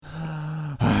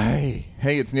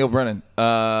Hey, it's Neil Brennan.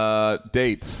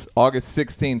 Dates, August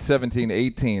 16, 17,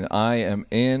 18. I am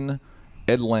in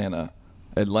Atlanta.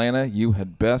 Atlanta, you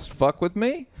had best fuck with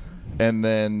me. And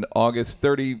then August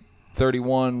 30,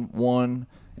 31, 1,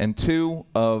 and 2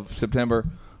 of September,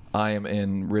 I am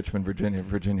in Richmond, Virginia.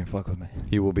 Virginia, fuck with me.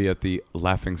 He will be at the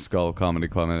Laughing Skull Comedy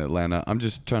Club in Atlanta. I'm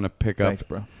just trying to pick up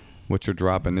bro. What you're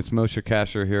dropping. It's Moshe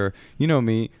Kasher here. You know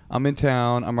me. I'm in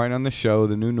town. I'm writing on the show,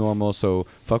 The New Normal. So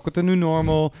fuck with The New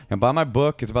Normal and buy my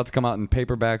book. It's about to come out in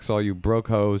paperback, so all you broke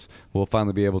hoes will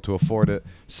finally be able to afford it.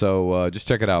 So just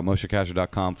check it out,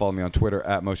 moshekasher.com. Follow me on Twitter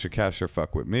at Moshe Kasher.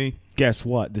 Fuck with me. Guess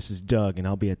what? This is Doug, and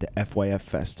I'll be at the FYF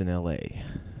Fest in L.A.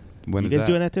 When is you guys that?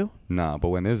 doing that too? Nah, but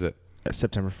when is it?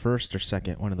 September 1st or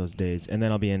 2nd, one of those days. And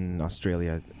then I'll be in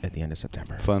Australia at the end of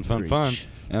September. Fun.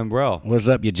 And Rel. What's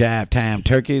up, you jive time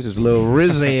turkeys? It's Lil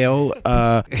Rel.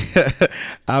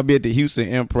 I'll be at the Houston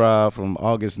Improv from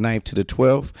August 9th to the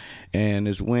 12th. And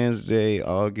it's Wednesday,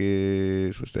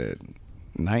 August,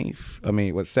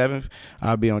 7th?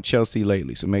 I'll be on Chelsea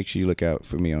lately, so make sure you look out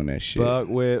for me on that shit. Fuck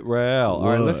with Rel. All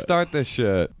right, let's start this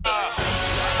shit. A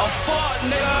fuck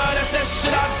nigga, that's that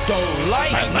shit I don't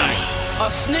like. A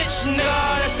snitch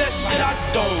nigga, that's that shit I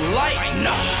don't like.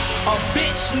 A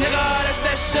bitch nigga, that's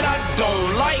that shit I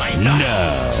don't like.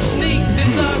 Now, Sneak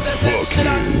this up, that's that shit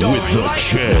I don't with the like.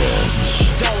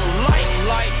 champs. Don't like.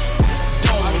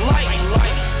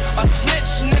 A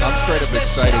snitch nigga, I'm straight up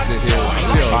that's that excited shit to I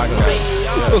hear don't like.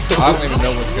 I don't even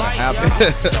know what's going to happen.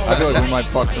 I feel like we might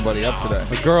fuck somebody up today.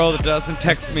 The girl that doesn't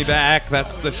text me back,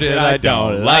 that's the shit I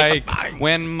don't like.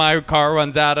 When my car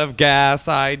runs out of gas,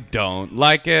 I don't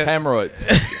like it.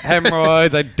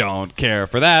 Hemorrhoids, I don't care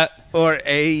for that. Or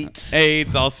AIDS.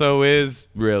 AIDS also is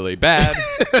really bad.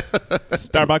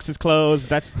 Starbucks is closed.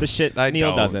 That's the shit I Neil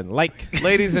don't. doesn't like.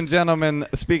 Ladies and gentlemen,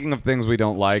 speaking of things we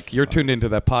don't like, you're tuned into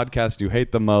that podcast you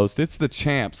hate the most. It's the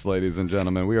Champs, ladies and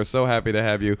gentlemen. We are so happy to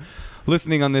have you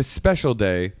listening on this special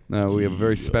day. We have a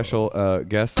very special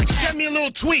guest. Send me a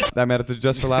little tweet. I met at the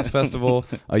Just for Laughs Festival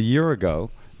a year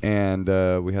ago. And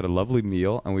we had a lovely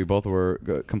meal, and we both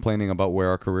were complaining about where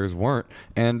our careers weren't.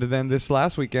 And then this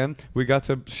last weekend, we got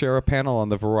to share a panel on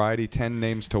the Variety 10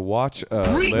 Names to Watch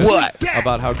list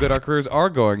about how good our careers are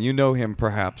going. You know him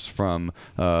perhaps from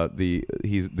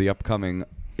the upcoming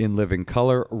In Living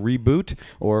Color reboot,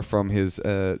 or from his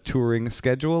touring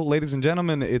schedule. Ladies and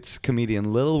gentlemen, it's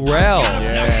comedian Lil Rel.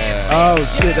 Yeah. Oh,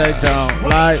 shit, I don't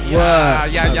like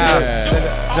what? Yeah.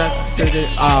 That's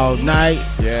it all night.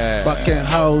 Yeah. Fucking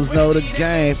hoes know the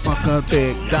game. Fuck a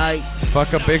big dyke.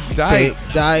 Fuck a big dyke.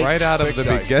 Big dyke. Right out of Big the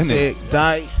dyke. beginning. Big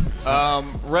dyke.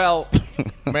 Rel,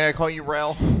 may I call you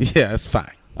Rel? Yeah, it's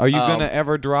fine. Are you going to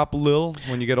ever drop Lil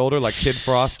when you get older? Like Kid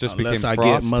Frost just Unless became I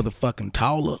Frost? get motherfucking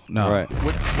taller. No. Right.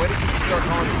 When did you start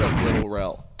calling yourself Lil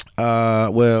Rel?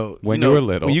 Well, When you were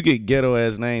little. when you get ghetto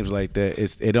ass names like that,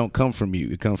 it don't come from you.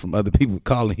 It comes from other people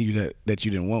calling you that you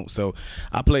didn't want. So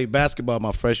I played basketball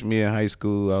my freshman year in high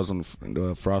school. I was on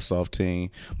the frost off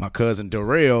team. My cousin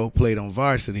Darrell played on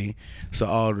varsity. So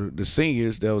all the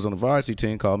seniors that was on the varsity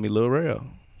team called me Lil Rel.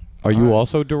 Are you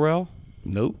also Darrell?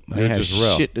 Nope, I You're had just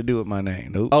Rel. shit to do with my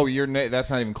name. Nope. Oh, your name?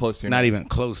 That's not even close to your Not name. even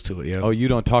close to it, yo. Oh, you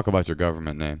don't talk about your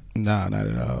government name. Nah, not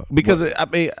at all. Because I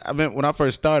mean, when I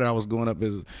first started, I was going up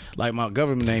as like my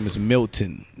government name is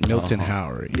Milton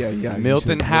Howry. Yeah.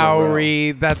 Milton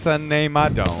Howry, that's a name I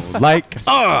don't like.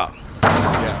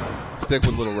 Yeah. Stick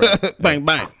with Lil Rel. Bang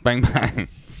bang. Bang, bang.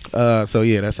 So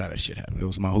yeah, that's how that shit happened. It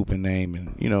was my hooping name,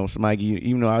 and somebody,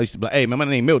 even though I used to be like, hey man, my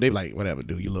name Milt, they be like, whatever,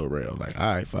 dude, you Lil Rel. Like,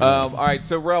 all right, fine. All right,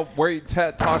 so Rel, where you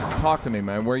talk to me,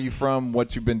 man. Where are you from?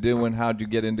 What you been doing? How'd you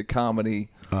get into comedy?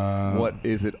 What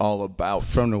is it all about?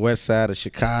 From the west side of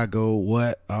Chicago,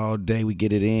 what all day we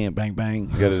get it in, bang bang.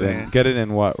 Get it in. Get it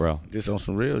in what, Rel? Just on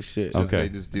some real shit. Okay. They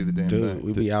just do the damn Dude, thing.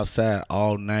 we be outside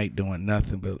all night doing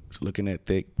nothing but looking at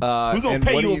thick. We're going to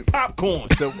pay you popcorn.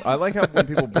 So I like how when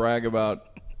people brag about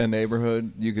a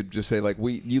neighborhood, you could just say like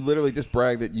you literally just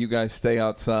brag that you guys stay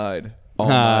outside all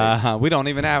night. We don't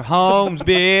even have homes,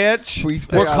 bitch.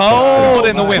 We're cold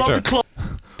in the winter.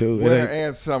 Dude, Winter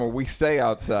and summer, we stay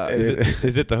outside.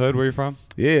 Is it the hood where you're from?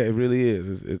 yeah, it really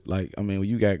is. It's like, I mean, when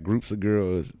you got groups of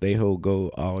girls, they whole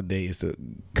goal all day is to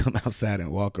come outside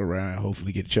and walk around,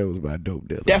 hopefully get chosen by a dope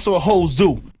dealer. That's what hoes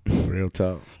do. Real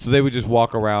talk. So they would just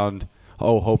walk around,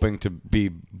 hoping to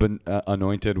be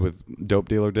anointed with dope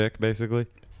dealer dick, basically?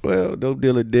 Well, dope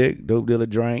dealer dick, dope dealer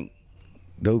drink,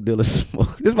 dope dealer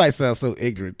smoke. This might sound so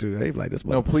ignorant too. They be like this.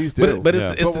 No, please do. But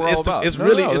Yeah. it's That's what we're all about. it's No,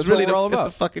 really no, it's that's really what we're all it's the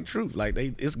about. fucking truth. Like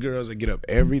it's girls that get up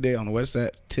every day on the west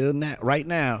side till now, right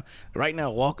now,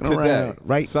 walking Today, around,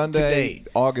 right Sunday, today.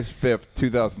 August 5th,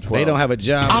 2012. They don't have a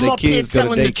job. I'm Their up here kids go to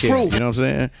telling the daycare. truth. You know what I'm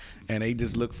saying? and they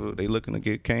just looking to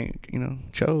get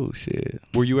chose shit.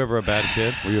 Were you ever a bad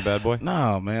kid? Were you a bad boy?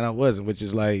 No, man, I wasn't.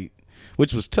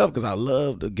 Which was tough because I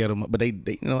loved to get them up. But they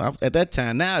at that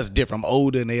time, now it's different. I'm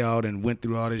older and they all done went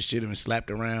through all this shit and been slapped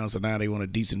around. So now they want a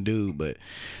decent dude. But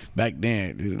back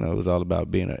then, it was all about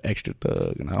being an extra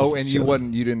thug. And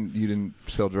you didn't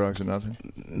sell drugs or nothing?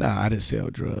 Nah, I didn't sell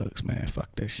drugs, man.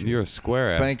 Fuck that shit. You're a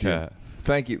square ass cat.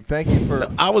 Thank you for.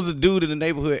 I was the dude in the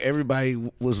neighborhood everybody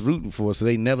was rooting for, so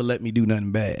they never let me do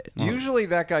nothing bad. Usually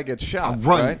that guy gets shot,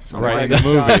 right? Right in the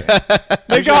movie.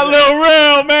 They got Lil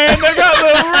Rel, man. They got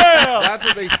Lil Rel. That's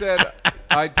what they said.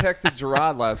 I texted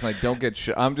Gerard last night. Don't get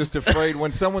shot. I'm just afraid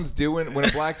when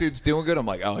a black dude's doing good, I'm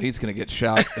like, oh, he's gonna get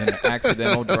shot in an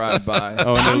accidental drive-by.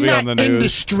 Oh, and it'll be on the news. In the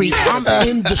street. I'm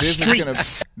in the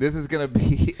streets. This is gonna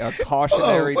be a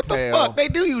cautionary what tale. the fuck? They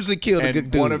do usually kill the And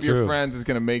good dudes. one of your True. friends is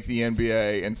gonna make the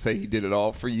NBA and say he did it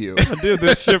all for you. I did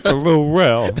this shit for Lil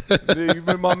Rel.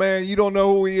 My man, you don't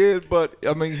know who he is, but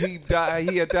I mean, he died.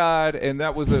 He had died, and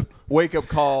that was a wake-up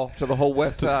call to the whole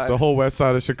West Side. The whole west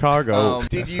side of Chicago.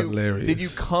 Did That's you hilarious. did you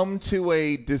come to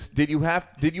a did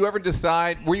you ever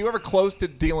decide, were you ever close to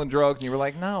dealing drugs and you were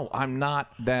like, no, I'm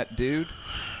not that dude?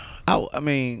 I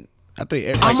mean, I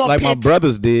think I'm a like my pit.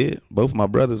 brothers did. Both my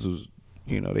brothers was,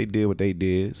 they did what they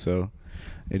did, so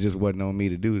it just wasn't on me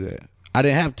to do that. I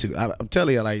didn't have to. I'm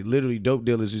telling you, like literally, dope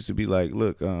dealers used to be like,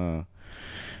 look,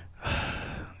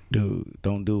 dude,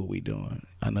 don't do what we doing.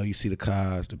 I know you see the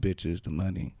cars, the bitches, the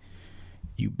money.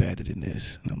 You better than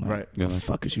this. And I'm like, Right. what the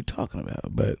fuck is you talking about?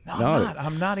 But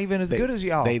I'm not even as good as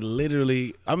y'all. They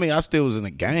literally, I mean, I still was in a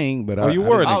gang, but you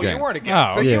were in a oh, gang. you weren't again.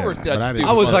 Oh, So yeah, you were but that I stupid didn't-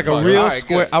 I was like a motherfucker. real All right,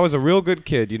 square. good. I was a real good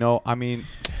kid, I mean,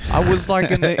 I was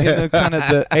like in the kind of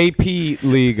the AP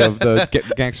league of the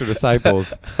gangster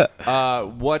disciples.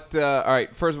 All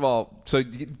right, first of all, so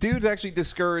dudes actually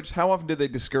discourage, how often do they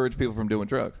discourage people from doing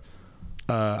drugs?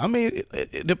 I mean,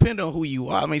 it depends on who you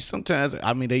are. I mean, sometimes,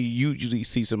 they usually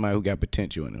see somebody who got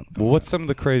potential in them. Well, what's some of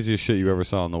the craziest shit you ever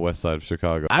saw on the west side of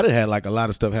Chicago? I done had like a lot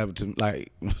of stuff happen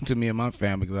to me and my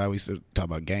family because I always used to talk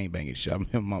about gangbanging shit. I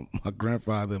mean, my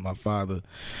grandfather and my father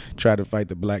tried to fight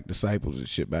the black disciples and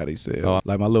shit by themselves. Oh.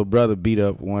 Like my little brother beat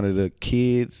up one of the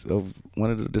kids of one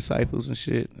of the disciples and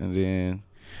shit, and then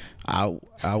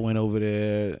I went over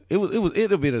there.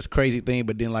 It'll be this crazy thing,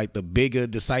 but then like the bigger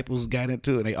disciples got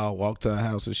into it, and they all walked to our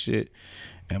house and shit.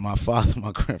 And my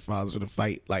grandfather's gonna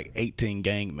fight like 18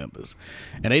 gang members,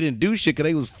 and they didn't do shit because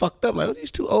they was fucked up. Like, oh,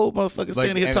 these two old motherfuckers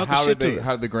standing here and talking how shit did to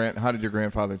us. how did your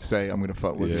grandfather say, I'm gonna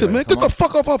fuck with He you? said, man, get the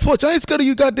fuck off our porch. I ain't scared of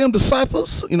you goddamn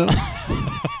disciples, And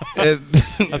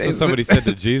That's what somebody said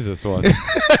to Jesus once.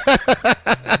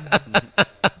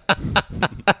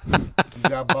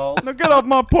 Now get off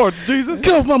my porch, Jesus.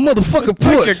 Get off my motherfucking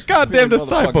Take your porch. goddamn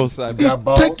disciples.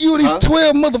 Take you and these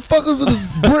 12 motherfuckers and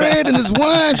this bread and this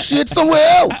wine shit somewhere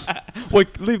else.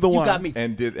 Wait, leave the wine. got me.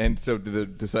 So did the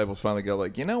disciples finally go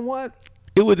like, you know what?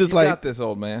 It was just You like, got this,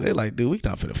 old man. they're like, dude, we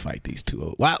not finna fight these two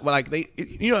old. Why? Like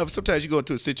sometimes you go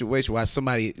into a situation why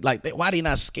somebody why they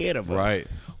not scared of us? Right.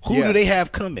 Who Yeah. do they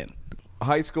have coming?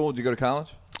 High school? Did you go to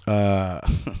college?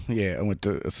 Yeah, I went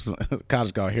to a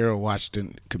college called Harold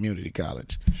Washington Community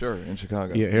College. Sure, in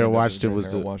Chicago. Yeah, Harold Washington was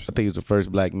Harold I Washington. think he was the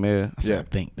first black mayor. I said, Yeah. I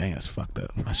think, damn, that's fucked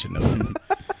up. I should know.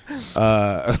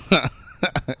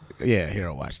 Yeah,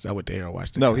 Harold Washington. I went to Harold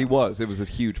Washington. No, he was. It was a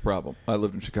huge problem. I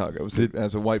lived in Chicago.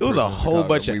 As a white It was person a in whole Chicago,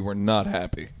 bunch of- we were not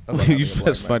happy. about having a black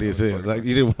That's man funny as come hell. and Like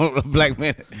you didn't want a black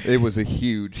man. It was a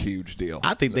huge, huge deal.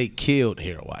 I think they killed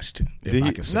Harold Washington. If Did I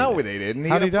he- can say No, that. they didn't. He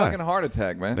How'd had he a die? fucking heart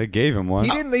attack, man. They gave him one. He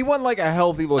didn't. He wasn't like a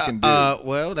healthy looking dude.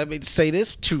 Well, let me say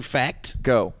this true fact.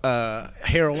 Go.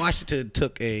 Harold Washington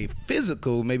took a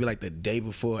physical maybe like the day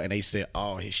before, and they said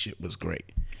all his shit was great.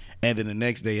 And then the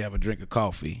next day, you have a drink of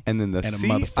coffee, And then the a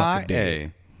motherfucker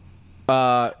dead.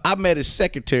 CIA. I met his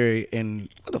secretary in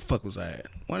what the fuck was I at?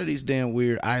 One of these damn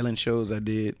weird island shows I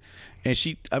did, and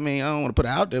she. I mean, I don't want to put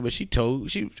her out there, but she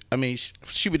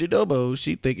Shibbity Dobos.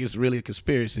 She think it's really a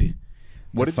conspiracy.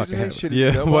 What did you fucking say? happened? Shit,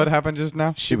 Yeah, what happened just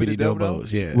now? Shibbity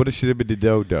Dobos. Yeah. What is shibbity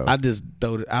do do? I just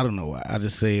throw it. I don't know why. I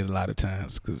just say it a lot of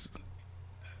times because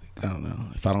I don't know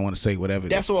if I don't want to say whatever.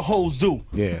 That's what hoes do.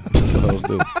 Yeah, that's what those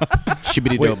do.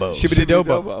 Shibbity Dobos. Shibbity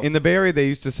dobo. Dobo. In the Bay Area, they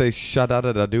used to say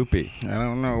shadada da doopy. I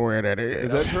don't know where that is.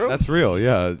 Is that true? That's real,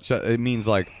 yeah. It means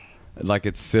like like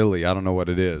it's silly. I don't know what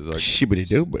it is. Like, Shibbity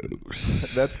doo.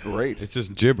 That's great. it's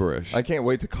just gibberish. I can't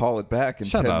wait to call it back in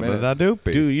Shut 10 up, minutes.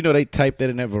 Dude, you know they typed that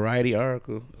in that Variety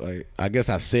article. Like, I guess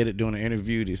I said it during the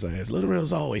interview. It's like, as Lil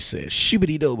Rel's always said,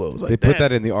 shibbity dobo. Like, They put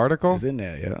that in the article? It's in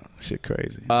there, yeah. Shit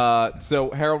crazy.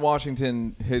 So Harold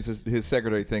Washington, his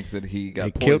secretary thinks that he got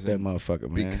They poisoned killed that motherfucker,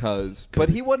 man. but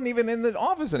he wasn't even in the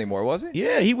office anymore, was he?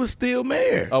 Yeah, he was still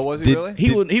mayor. Oh, was he really?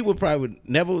 He would probably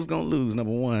never was gonna lose,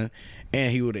 number one,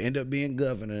 and he would end up being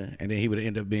governor, and then he would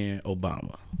end up being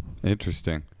Obama.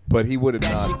 Interesting. But he would have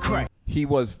not. He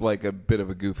was like a bit of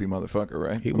a goofy motherfucker,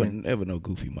 right? He wasn't ever no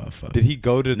goofy motherfucker. Did he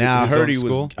go to Now I his heard own he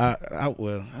school? was. I don't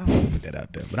want to put that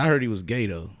out there, but I heard he was gay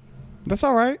though. That's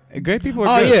all right. Gay people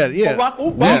are Oh good. yeah. Barack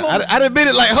Obama. Yeah, I didn't mean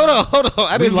it like. Hold on.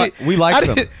 I didn't. we like I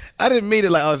them. didn't, I didn't mean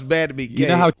it like I was bad to be gay. You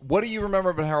know how What do you remember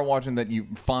about Harold Washington that you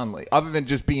fondly, other than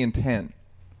just being 10?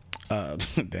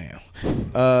 Damn.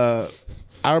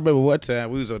 I remember one time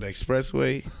we was on the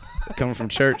expressway coming from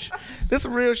church. This is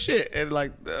real shit. And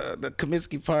like the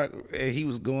Comiskey Park, and he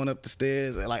was going up the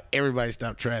stairs, and like everybody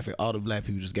stopped traffic. All the black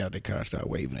people just got out their car and started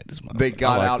waving at this motherfucker. They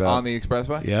got like out that. on the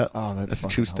expressway? Yeah. Oh, that's a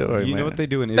true fucking story, you man. know what they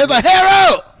do in It's Israel? like,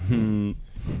 Harold!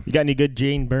 You got any good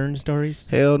Jane Byrne stories?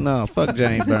 Hell no. Fuck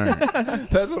Jane Byrne.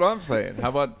 That's what I'm saying. How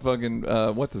about fucking,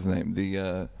 what's his name?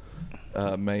 The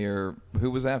mayor, who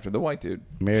was after? The white dude.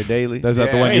 Mayor Daley. Is that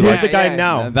the Yeah, one Hey, you who's like? the guy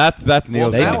now? That's Neil.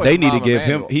 Well, now they it's need to Rahm give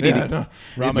him. Emanuel. He need Yeah, to. no.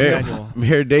 Rahm Mayor, Emanuel.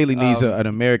 Mayor Daley needs an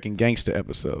American Gangster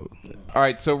episode. All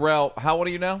right, so Rel, how old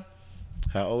are you now?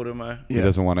 How old am I? He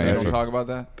doesn't want to You don't answer. talk about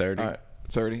that? 30. All right,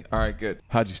 30. All right, good.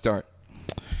 How'd you start?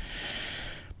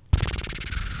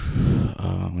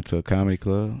 Went to a comedy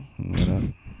club.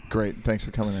 Great. Thanks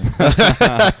for coming in.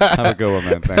 Have a good one,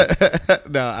 man. Thanks.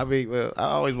 No, I mean, well, I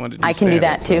always wanted to do I can do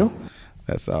stand-up, that so too.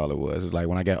 That's all it was. It's like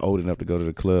when I got old enough to go to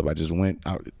the club, I just went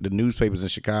out. The newspapers in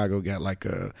Chicago got like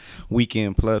a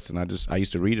Weekend Plus, and I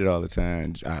used to read it all the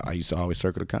time. I used to always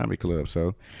circle the comedy club,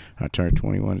 so I turned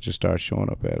 21 and just started showing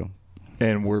up at them.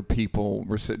 And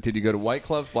did you go to white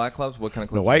clubs, black clubs? What kind of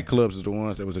clubs? The white clubs is the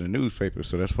ones that was in the newspaper,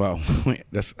 so that's why I went.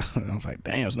 I was like,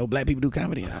 damn, there's no black people do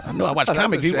comedy. I know I watch That's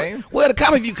Comic a View. shame. Where the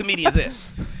Comic View comedians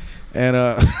at? And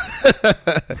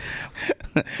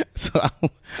so I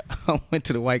went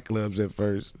to the white clubs at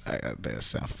first. That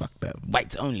sound fucked up.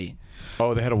 Whites only.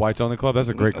 Oh, they had a whites only club. That's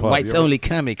a great club. Whites You ever- only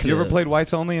comic club. You ever played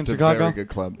whites only in It's a Chicago? very good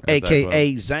club.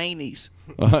 AKA Zanies. Is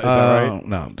that right?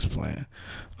 No, I'm just playing.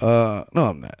 No,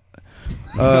 I'm not.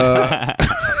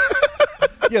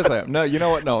 Yes, I am. No, you know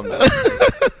what? No, I'm not.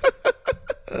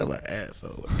 I'm an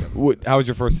asshole. How was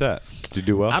your first set? Did you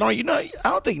do well? I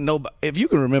don't think nobody. If you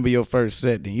can remember your first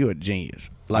set, then you're a genius.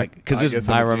 Like, because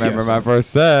I remember my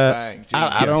first set. Bang.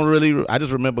 I don't really. I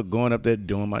just remember going up there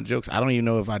doing my jokes. I don't even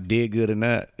know if I did good or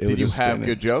not. Did you have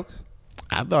good jokes?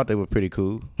 I thought they were pretty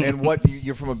cool. And what?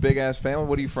 You're from a big ass family.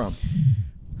 What are you from?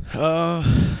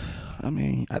 I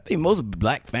mean, I think most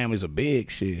black families are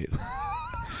big shit.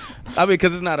 I mean,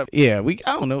 because it's not a I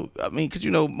don't know. I mean, because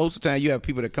most of the time you have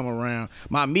people that come around.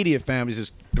 My immediate family is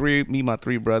just my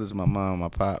three brothers, my mom, my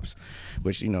pops,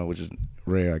 which is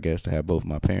rare, I guess, to have both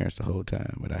my parents the whole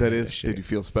time. But That is. Did you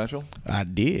feel special? I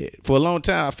did. For a long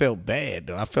time, I felt bad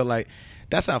though. I felt like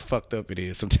that's how fucked up it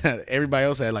is. Sometimes everybody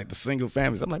else had like the single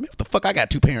families. I'm like, man, what the fuck? I got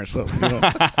two parents for.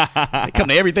 They come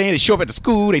to everything. They show up at the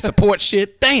school. They support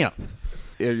shit. Damn.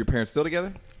 Are your parents still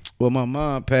together? Well, my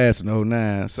mom passed in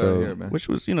 2009, Sorry to hear it, man. which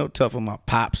was tough on my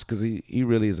pops because he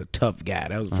really is a tough guy.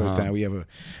 That was the first time we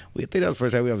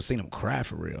ever seen him cry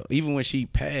for real. Even when she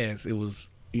passed, it was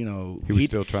He was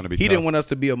still trying to be He tough. didn't want us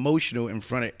to be emotional in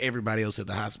front of everybody else at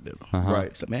the hospital.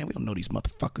 Right. So man, we don't know these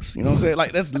motherfuckers. You know what I'm saying?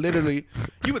 Like that's literally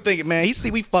you would think, man.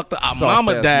 We fucked up. Our Soft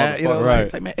mama ass died. You know,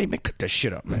 motherfucker. like man, hey man, cut that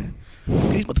shit up, man.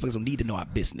 These motherfuckers don't need to know our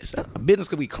business. Our business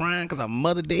could be crying because our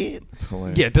mother dead. It's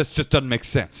hilarious. Yeah, this just doesn't make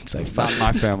sense. It's like, Not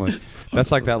my family.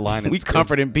 That's like that line. We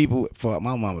comforting people for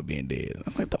my mama being dead. I'm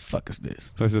like, what the fuck is this?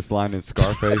 There's this line in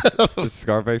Scarface, this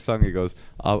Scarface song. He goes,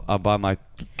 I'll buy my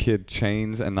kid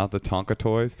chains and not the Tonka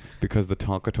toys because the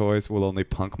Tonka toys will only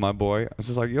punk my boy. I was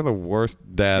just like, you're the worst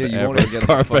dad Yeah, you won't ever, even get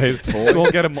him a Scarface. fucking toy? You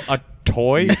won't get him a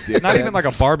toy? Not dickhead. even like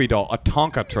a Barbie doll, a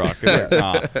Tonka truck. It's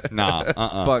like, nah.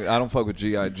 Fuck, I don't fuck with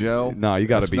G.I. Joe. No, you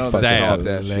got to be None of that sad. soft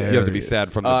ass shit. You have to be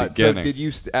sad from the So beginning. did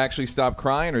you actually stop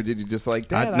crying, or did you just like,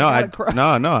 Dad, I No, gotta cry?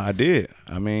 No, I did.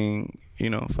 I mean,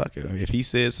 fuck it. If he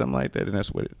said something like that, then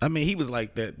that's what it. I mean, he was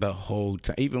like that the whole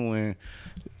time. Even when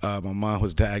my mom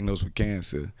was diagnosed with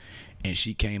cancer, and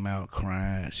she came out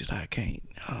crying. She's like, I can't,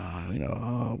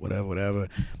 whatever. My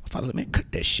father said, man,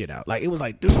 cut that shit out. Like, it was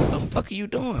like, dude, what the fuck are you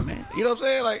doing, man? You know what I'm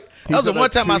saying? Like, He that was the said one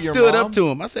that time to I your stood mom? up to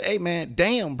him. I said, hey, man,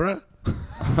 damn, bruh.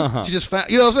 She just found,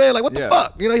 you know what I'm saying? Like, what the Yeah.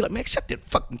 fuck? He's like, man, shut that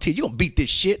fucking teeth. You gonna beat this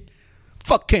shit.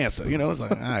 fuck cancer. You know, it's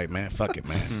like, all right, man, fuck it,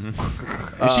 man.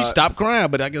 And she stopped crying,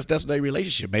 but I guess that's their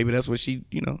relationship. Maybe that's what she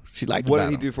liked. What about did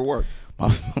he him. do for work?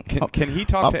 Can he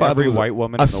talk My to father every was white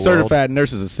woman a in the world? certified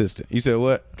nurse's assistant. You said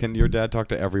what? Can your dad talk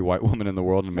to every white woman in the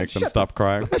world and make them stop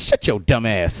crying? Man, shut your dumb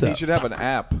ass up. He should have an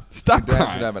app. Stop Your dad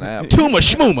crying. should have an app. Tuma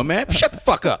schmooma, man. Shut the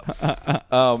fuck up.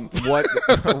 What?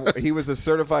 He was a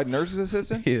certified nurse's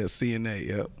assistant. Yeah, CNA.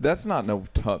 Yep. That's not no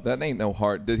tough. That ain't no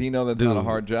hard. Did he know that's not a Dude.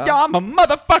 hard job? Yo, I'm a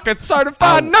motherfucking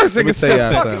certified nursing let me tell you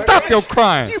assistant. something. Stop your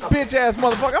crying. You bitch ass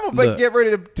motherfucker! I'm gonna Look. get ready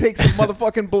to take some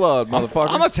motherfucking blood, motherfucker.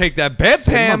 I'm gonna take that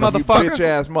bedpan, You motherfucker. bitch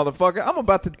ass motherfucker! I'm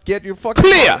about to get your fucking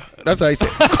Clear. That's how he said.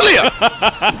 Clear.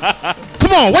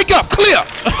 Come on, wake up. Clear.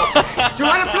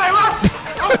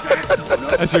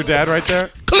 That's your dad right there?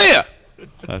 Clear.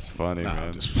 That's funny,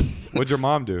 man. just- What'd your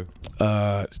mom do?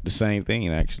 The same thing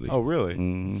actually. Oh,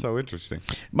 really? So interesting.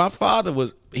 My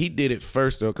father he did it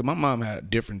first though, cause my mom had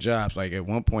different jobs. Like at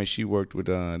one point, she worked with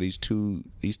these two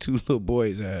little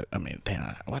boys. Damn,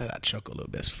 why did I chuckle a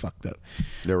little bit? It's fucked up.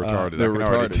 They're retarded. they're I can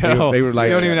already retarded. tell. They were like-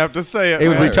 you don't even have to say it. They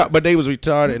was man. retarded, but they was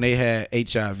retarded and they had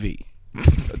HIV.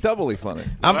 Doubly funny.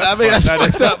 That's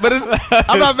fucked up, but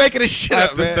I'm not making this shit I have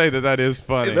up, to man. say that is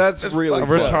funny. That's really a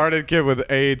funny. retarded kid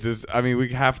with AIDS is. I mean, we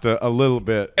have to a little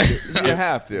bit You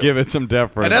have to give it some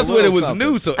deference. And that's A when it little was something.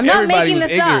 new, so I'm not everybody making was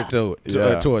this ignorant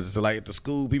up. towards it. So like at the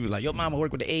school, people was like, "Yo, mama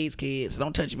work with the AIDS kids.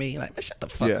 Don't touch me." Like, man, shut the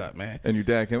fuck up, man. And your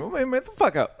dad came. Wait, man, the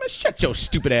fuck up. Man, shut your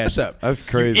stupid ass up. That's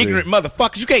crazy. You ignorant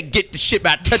motherfuckers. You can't get the shit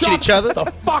by touching each other. The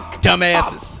fuck,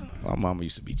 dumbasses. My mama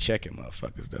used to be checking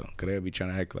motherfuckers though, cause they'd be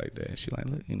trying to act like that. And she like,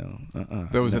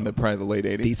 look, That was in probably the late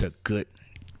 '80s. These are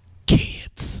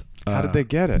kids. How did they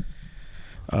get it?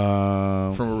 From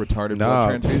a retarded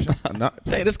blood transfusion.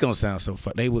 Hey, this gonna sound so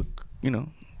fun. They were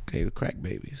crack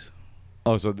babies.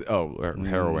 Oh, so or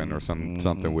heroin or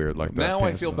something weird like that. Now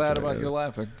I feel bad about you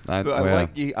laughing. I- But well.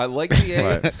 I like the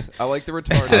AIDS. I like the I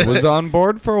retarded. was on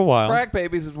board for a while. Crack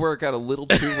babies is where it got a little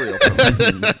too real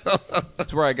for me.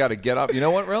 That's where I got to get up. You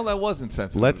know what, Rel? That wasn't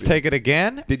sensitive. Let's take it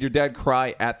again. Did your dad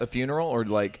cry at the funeral or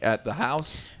like at the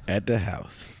house? At the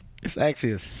house. It's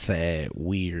actually a sad,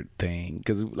 weird thing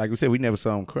because, like we said, we never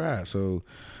saw him cry. So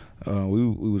we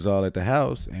was all at the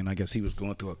house, and I guess he was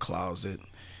going through a closet,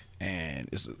 and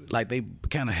it's like they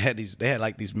kind of had these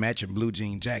matching blue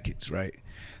jean jackets, right?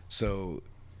 So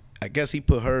I guess he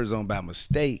put hers on by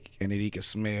mistake, and then he could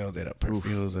smell that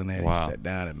perfume was in there. Wow. He sat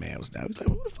down, and man was down. He was like,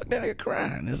 "What the fuck that nigga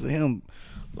crying?" This was him,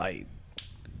 like,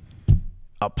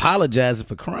 apologizing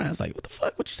for crying. I was like, "What the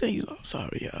fuck? What you saying?" He's like, "I'm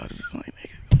sorry, y'all." Just like,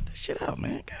 nigga, cut that shit out,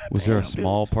 man. God Was there a damn, dude.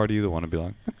 small part of you that want to be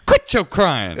like, quit your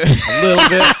crying? A little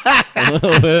bit. A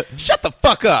little bit. Shut the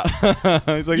fuck up.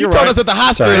 He's like, You you're told right. us at the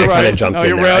hospital. Sorry, I right? kinda jumped No, in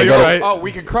you're there. real. I You're go- right. Oh,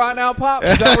 we can cry now, Pop?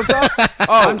 Is that what's up?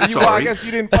 Oh, well, I sorry. guess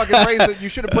you didn't fucking raise it. You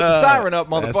should have put the siren up,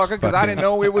 motherfucker, because I didn't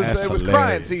know it was that's crying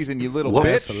hilarious. season, you little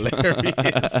That's bitch. hilarious.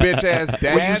 Bitch ass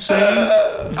dad. What are you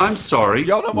saying? I'm sorry.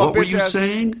 Y'all know my What were bitch you ass,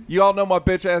 saying? You all know my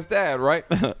bitch ass dad, right?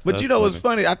 But you know what's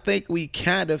funny? I think we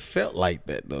kind of felt like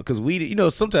that though, because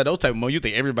sometimes those type of moments you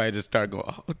think everybody just started going,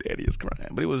 "Oh, daddy is crying,"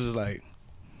 but it was just like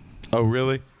Oh,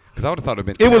 really? Because I would have thought it'd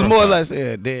been. it was more or terrifying. less,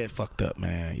 yeah, dad fucked up,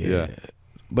 man. Yeah. Yeah.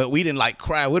 But we didn't like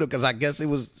cry with him because I guess it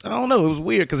was, I don't know, it was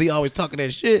weird because he always talking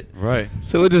that shit. Right.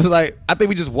 So it just like, I think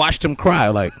we just watched him cry,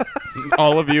 like,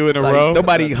 All of you in a like row.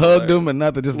 nobody hugged him and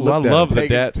nothing, just Well, I looked at love him. the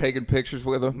dad. Taking pictures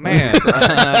with him. Man.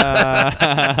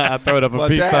 Throw it up a My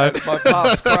peace dad, sign. my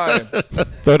pop's crying.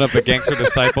 Throw it up a gangster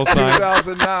disciple sign.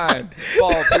 2009.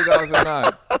 Fall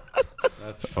 2009.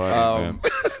 That's funny, man.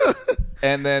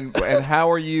 And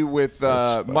how are you with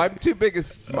my two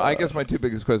biggest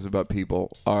questions about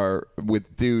people are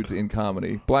with dudes in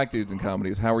comedy, black dudes in comedy,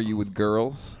 is how are you with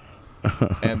girls?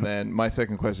 And then my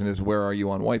second question is where are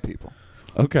you on white people?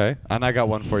 Okay. And I got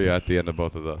one for you at the end of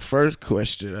both of those. First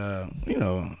question, How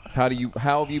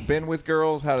have you been with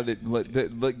girls? How did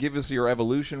it give us your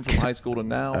evolution from high school to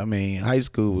now? I mean, high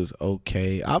school was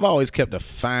okay. I've always kept a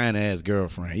fine ass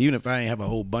girlfriend. Even if I ain't have a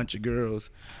whole bunch of girls,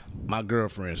 my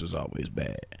girlfriends was always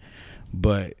bad.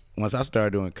 But once I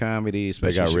started doing comedy,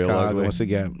 especially got in real Chicago, ugly? once it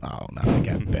got it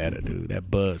got better, dude. That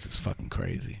buzz is fucking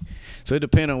crazy. So it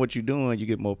depends on what you're doing. You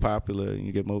get more popular and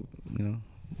you get more,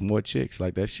 more chicks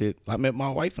like that shit. I met my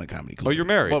wife in a comedy club. Oh, you're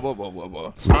married.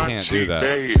 Whoa. We can't do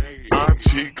that. My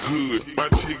chick good. My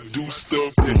chick do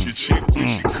stuff that your chick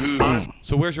wish she could.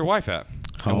 So where's your wife at?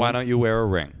 Home. And why don't you wear a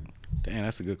ring? Damn,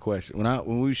 that's a good question.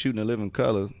 When we were shooting A Living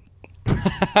Color,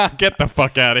 Get the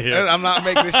fuck out of here. I'm not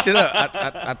making this shit up.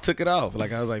 I took it off.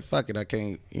 Like I was like, fuck it, I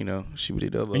can't, shoot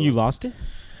it up. And you lost it?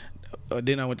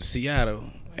 Then I went to Seattle,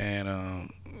 and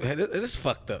it's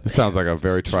fucked up. It sounds like a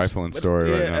very trifling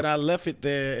story right now. And I left it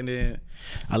there, and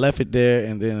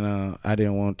then I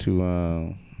didn't want to.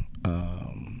 What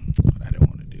I didn't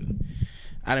want to do.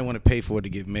 I didn't want to pay for it to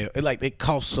get mail. It, like they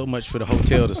cost so much for the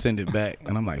hotel to send it back,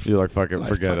 and I'm like, you're like, fuck it,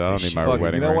 forget it. I don't need my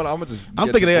wedding. You know ring. what? I'm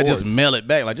thinking they'll just mail it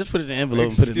back. Like just put it in an envelope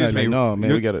and put it in. Excuse me, Like, no,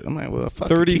 man, we got it. I'm like, well, fuck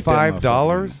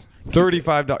 $35.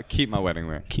 $35. Keep my wedding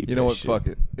ring. You know what? Shit. Fuck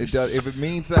it. It does. If it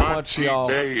means that much to y'all,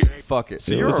 fuck it.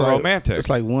 So you're a romantic. It's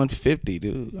like $150,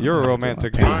 dude. You're a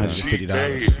romantic. I'm paying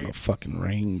 $150 for a fucking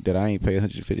ring that I ain't pay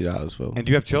 $150 for. And do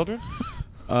you have children?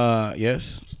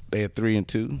 Yes. They had 3 and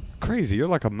 2. Crazy. You're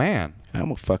like a man.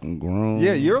 I'm a fucking grown.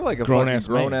 Yeah, you're like a Grown-ass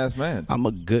fucking grown-ass man. I'm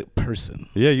a good person.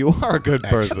 Yeah, you are a good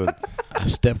person. I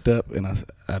stepped up and I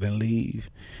didn't leave.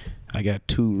 I got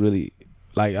 2 really.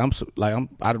 I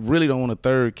really don't want a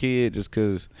third kid just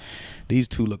because these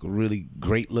 2 look really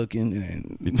great looking.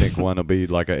 And You think one will be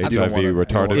like a don't HIV wanna-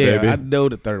 retarded yeah, baby? I know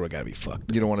the third one got to be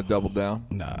fucked. You don't want to double down?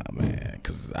 Nah, man,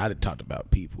 because I done talked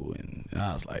about people and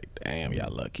I was like, damn,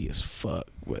 y'all lucky as fuck.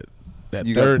 But that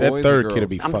You got boys or third girls? kid will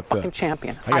be I'm fucked a fucking up.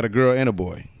 champion. I got a girl and a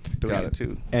boy. 3 Got and it.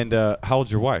 2. And how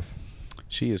old's your wife?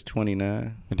 She is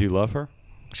 29. And do you love her?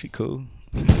 She cool.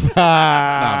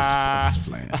 Nah, I'm just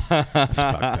playing. It's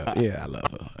fucked up. Yeah, I love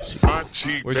her.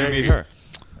 Where'd you meet her?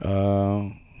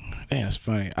 Man, it's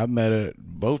funny. I met her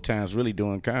both times really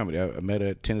doing comedy. I met her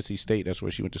at Tennessee State. That's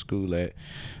where she went to school at.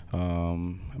 I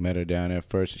met her down there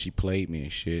first, and she played me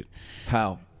and shit.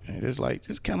 How? And it's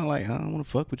kind of like, I don't want to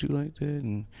fuck with you like that.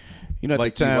 And, you know, at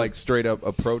Like the time. you like straight up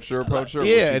approached her? Or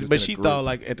Yeah, was but just in she a group? thought,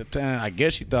 like, at the time, I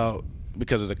guess she thought,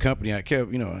 because of the company I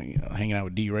kept, hanging out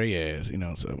with D-Ray ass,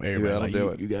 so everybody that'll like, do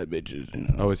it. you got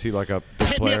bitches, Oh, is he like a big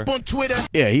Hit me player? up on Twitter.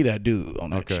 Yeah, he that dude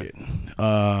on that Okay.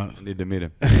 shit. Need to meet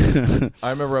him. I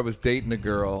remember I was dating a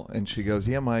girl, and she goes,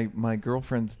 yeah, my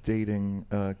girlfriend's dating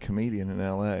a comedian in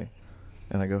L.A.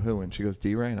 And I go, who? And she goes,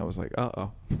 D-Ray. And I was like,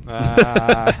 uh-oh.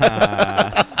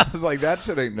 I was like, that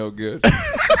shit ain't no good.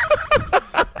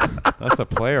 That's a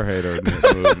player hater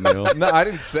move, Neil. No, I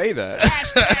didn't say that.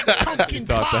 Hashtag pumpkin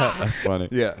Thought that. pie. That's funny.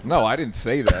 Yeah, no, I didn't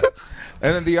say that.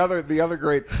 And then the other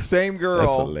great, same That's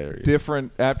girl, hilarious.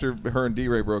 different. After her and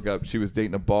D-Ray broke up, she was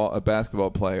dating a basketball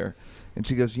player, and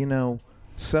she goes,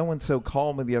 so and so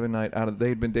called me the other night. They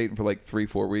had been dating for like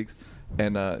 3-4 weeks,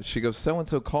 and she goes, so and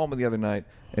so called me the other night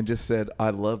and just said, "I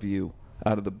love you."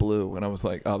 Out of the blue, and I was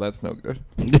like, "Oh, that's no good."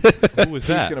 Who was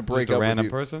that? Gonna break Just a up with random you.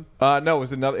 person? No, it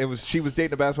was another. It was she was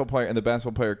dating a basketball player, and the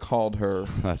basketball player called her.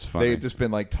 That's funny. They had just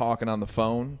been like talking on the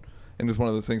phone, and it was one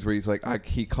of those things where he's like,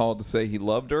 he called to say he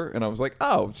loved her, and I was like,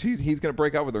 "Oh, he's gonna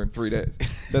break up with her in 3 days."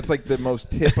 That's like the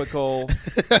most typical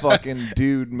fucking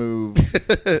dude move.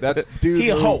 That's dude He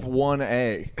a hoe. move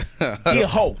 1A. He a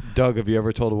hoe. Doug, have you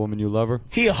ever told a woman you love her?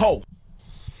 He a hoe.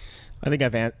 I think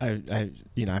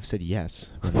I've said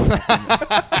yes.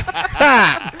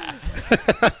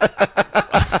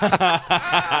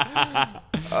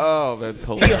 Oh, that's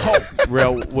hilarious.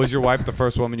 Rel, was your wife the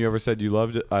first woman you ever said you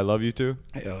loved it? I love you too?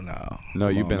 Hell no. No,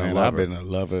 Come you've on, been a man. lover. I've been a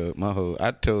lover my whole.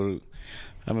 I told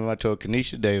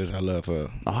Kanisha Davis I love her.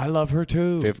 Oh, I love her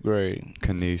too. 5th grade.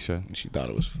 Kanisha. And she thought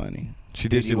it was funny. She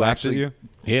did. Did She you laughed at actually- you?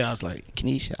 Yeah, I was like,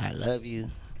 Kanisha, I love you.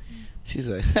 She's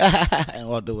like, and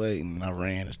walked away, and I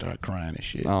ran and started crying and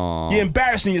shit. Aw. You're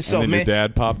embarrassing yourself, And then your man.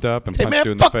 dad popped up and Hey punched you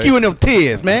man, in the fuck face. you in them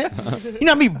tears, man. You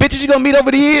know how many bitches you gonna meet over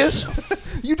the years?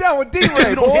 You down with D-Ray,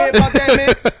 You don't hear boy? about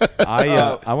that,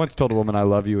 man? I once told a woman I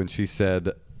love you, and she said,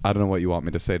 "I don't know what you want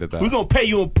me to say to that." We're going to pay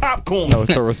you in popcorn. That was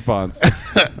her response.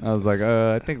 I was like,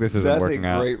 I think this isn't That's working a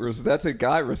out. great. That's a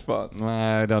guy response.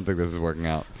 I don't think this is working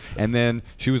out. And then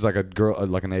she was like a girl,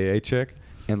 like an AA chick.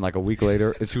 And like a week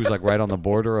later, she was like right on the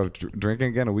border of drinking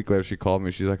again. A week later, she called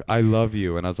me. She's like, "I love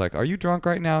you," and I was like, "Are you drunk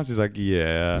right now?" She's like,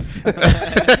 "Yeah."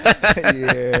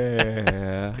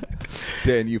 Yeah.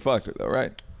 Dan, you fucked it though,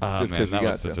 right? Just Man, because you that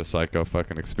got was to. such a psycho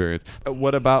fucking experience.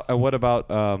 What about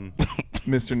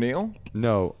Mr. Neal?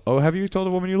 no? Oh, have you told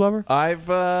a woman you love her? I've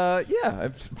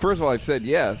first of all, I've said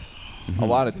yes a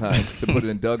lot of times to put it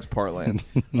in Doug's parlance.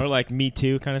 Or like Me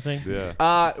Too kind of thing. Yeah.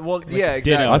 Well, yeah, Ditto.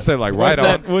 exactly. I said like What right was on.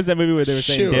 that, what was that movie where they were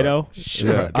saying Sure. ditto?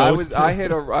 Yeah. I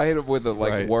hit it with a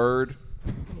like Right. word.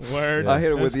 Word. I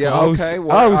hit it with That's cool. okay. Oh,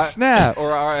 well, snap.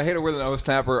 Or I hit it with an O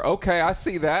snapper. Okay, I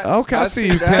see that. Okay, I see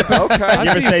you, that. pimpin'. Okay, You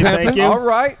ever say thank you? All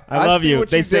right, I love see you.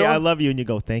 what They you're say doing. I love you, and you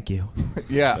go thank you.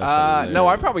 Yeah. No,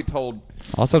 I probably told.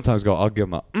 I'll sometimes go. I'll give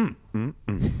them a.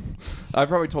 I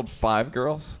probably told 5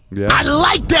 girls, Yeah. I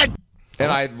like that.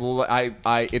 and I.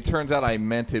 It turns out I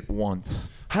meant it once.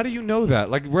 How do you know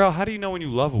that? Like, Rel, how do you know when you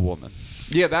love a woman?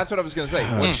 Yeah, that's what I was gonna say.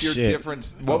 What's your shit.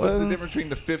 difference? What was the difference between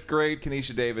the 5th grade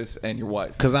Kenesha Davis and your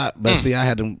wife? Cause see, I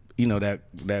had them,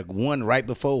 that one right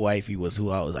before wifey was who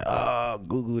I was like, oh,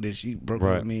 Googled and she broke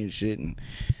up with me and shit, and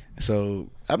so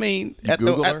I mean,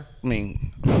 Google her? I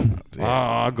mean,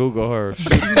 I'll Google her.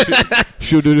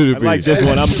 Shoot it. I like this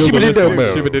one. I'm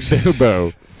Googling this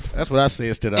one. that's what I say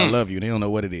instead of I love you. They don't know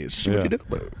what it is.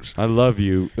 Shibbity-dubos. I love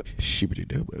you.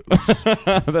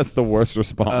 Shibbity-dubos. That's the worst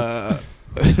response.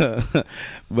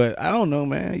 But I don't know,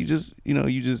 man. You just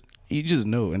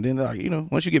know. And then,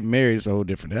 once you get married, it's a whole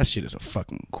different. That shit is a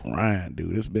fucking grind,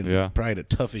 dude. It's been probably the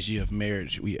toughest year of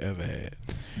marriage we ever had.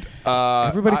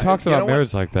 Everybody talks about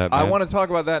marriage like that, man. I want to talk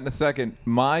about that in a second.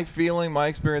 My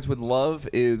experience with love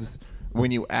is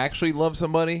when you actually love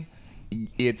somebody,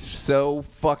 it's so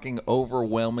fucking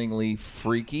overwhelmingly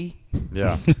freaky.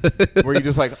 Yeah. Where you're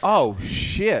just like, oh,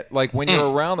 shit. Like, when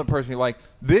you're around the person, you're like,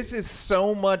 this is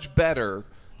so much better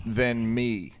than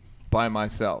me by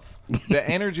myself. The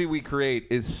energy we create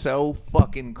is so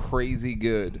fucking crazy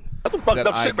good That's some fucked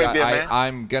up shit right there, man.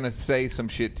 I'm going to say some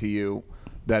shit to you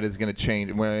that is going to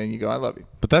change. When you go, I love you.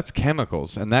 But that's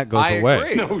chemicals, and that goes I away.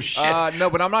 agree. No shit. No,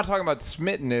 but I'm not talking about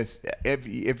smittenness. If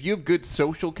you have good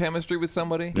social chemistry with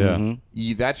somebody,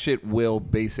 that shit will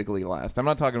basically last. I'm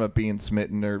not talking about being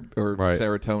smitten or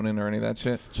serotonin or any of that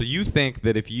shit. So you think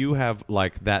that if you have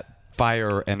like that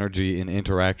fire energy in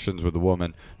interactions with a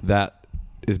woman, that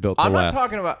is built to last?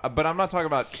 But I'm not talking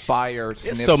about fire.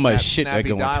 So much shit that snappy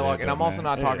go into that, dialogue, and though, I'm also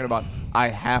man. not talking about I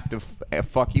have to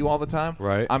fuck you all the time.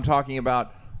 Right. I'm talking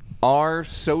about our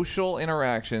social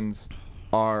interactions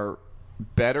are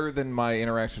better than my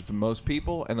interactions with most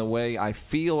people, and the way I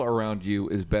feel around you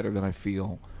is better than I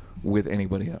feel with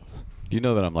anybody else. You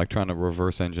know that I'm like trying to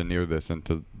reverse engineer this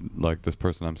into like this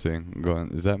person I'm seeing. I'm going,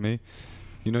 is that me?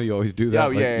 You know, you always do that. Oh,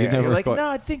 yeah, You yeah. never You're like, quite-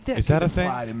 no, I think that is that a could thing?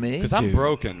 apply to me. Because I'm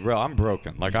broken. Real, I'm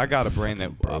broken. Like I got a brain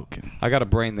that I got a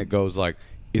brain that goes like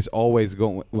is always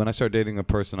going. When I start dating a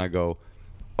person, I go,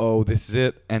 oh, this is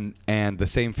it, and the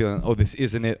same feeling, oh, this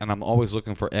isn't it, and I'm always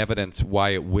looking for evidence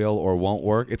why it will or won't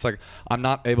work. It's like I'm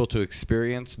not able to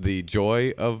experience the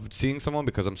joy of seeing someone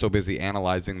because I'm so busy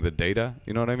analyzing the data.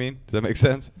 You know what I mean? Does that make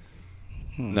sense?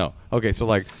 No. Okay, so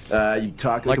like... you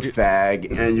talk like a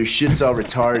fag, and your shit's all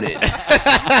retarded.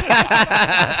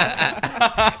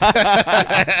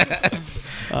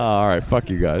 Oh, all right, fuck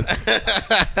you guys.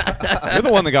 You're the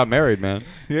one that got married, man.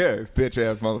 Yeah, bitch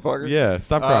ass motherfucker. Yeah,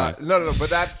 stop crying. No, but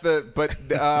that's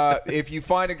if you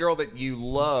find a girl that you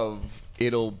love,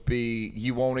 it'll be,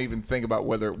 you won't even think about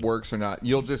whether it works or not.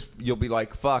 You'll be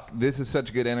like, fuck, this is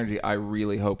such good energy. I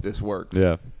really hope this works.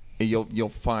 Yeah. And you'll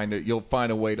find it. You'll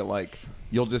find a way to like.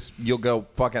 You'll go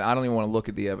fucking. I don't even want to look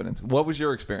at the evidence. What was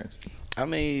your experience? I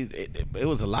mean, it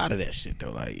was a lot of that shit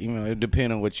though. Like, it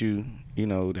depends on what you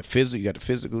the physical. You got the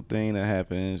physical thing that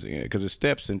happens because it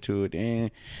steps into it,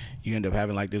 and you end up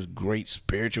having like this great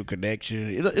spiritual connection.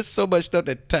 It's so much stuff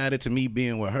that tied it to me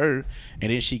being with her,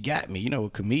 and then she got me.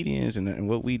 With comedians and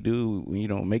what we do,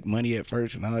 make money at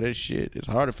first and all that shit. It's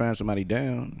hard to find somebody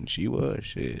down, and she was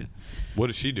shit. What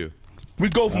does she do? We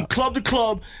go from club to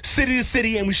club, city to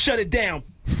city, and we shut it down.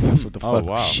 That's what the fuck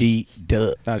wow. she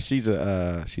does. No, she's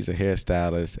a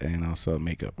hairstylist and also a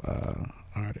makeup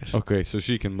artist. Okay, so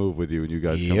she can move with you and you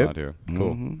guys come Yep. out here.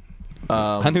 Cool. Mm-hmm.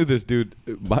 I knew this dude.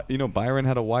 Byron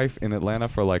had a wife in Atlanta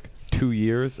for like 2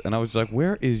 years, and I was like,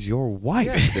 "Where is your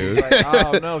wife, dude?" Like,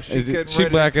 oh no, she's getting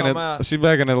ready back to come in out. She's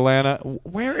back in Atlanta.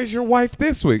 Where is your wife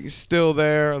this week? She's still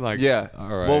there. Like, Yeah. all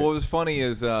right. Well, what was funny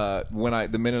is the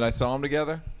minute I saw them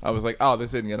together, I was like, oh,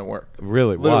 this isn't gonna work.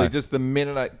 Really? Literally, Why? just the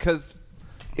minute because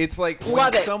it's like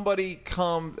when somebody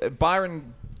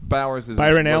Byron Bowers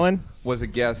was a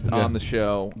guest on the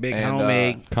show. Big and,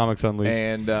 homie. Comics Unleashed.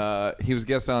 and he was a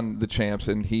guest on the Champs,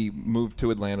 and he moved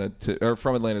to Atlanta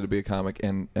from Atlanta to be a comic,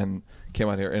 and came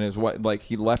out here, and his wife, like,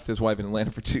 he left his wife in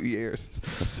Atlanta for 2 years.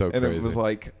 That's so and crazy. it was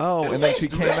like, oh, and then she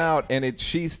came out, and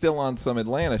she's still on some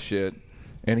Atlanta shit,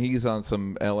 and he's on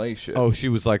some LA shit. Oh, she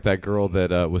was like that girl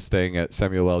that was staying at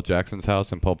Samuel L. Jackson's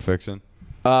house in Pulp Fiction.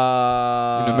 You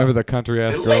remember the country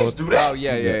ass girl? Oh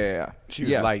yeah. She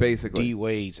was like basically D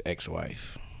Wade's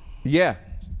ex-wife. Yeah.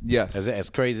 Yes.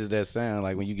 As crazy as that sounds,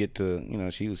 like when you get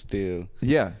to, she was still.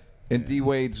 Yeah. And D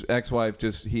Wade's ex-wife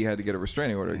he had to get a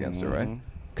restraining order against her, right?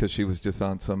 Because she was just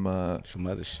on some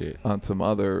other shit. On some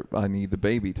other I need the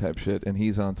baby type shit, and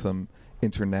he's on some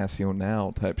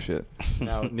international type shit.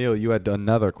 Now, Neil, you had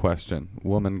another question,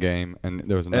 woman game, and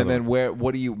there was another. And then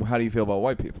one. how do you feel about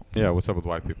white people? Yeah, what's up with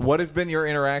white people? What have been your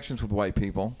interactions with white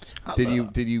people? Did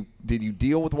you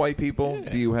deal with white people? Yeah.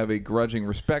 Do you have a grudging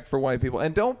respect for white people?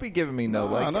 And don't be giving me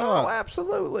no,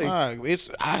 absolutely. I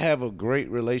have a great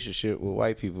relationship with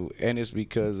white people, and it's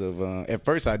because of at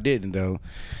first I didn't though.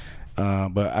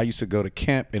 But I used to go to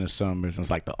camp in the summers. And I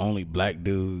was like the only black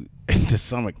dude in the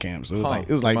summer camp. So it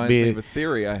was like reminds me of a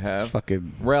theory I have.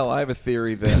 Fucking Rel, I have a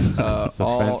theory that it's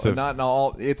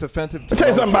offensive to Tell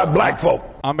you something about black folk.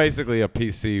 I'm basically a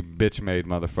PC bitch-made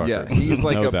motherfucker. Yeah, he's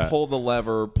like a pull the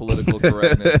lever political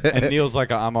correctness. And Neil's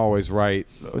like I'm always right,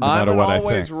 no matter what I think. I'm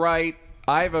always right.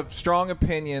 I have strong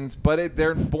opinions, but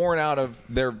they're born out of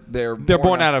they're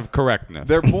born out of correctness.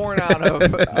 They're born out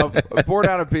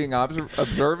of being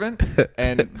observant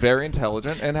and very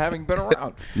intelligent and having been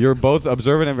around. You're both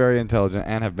observant and very intelligent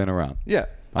and have been around. Yeah.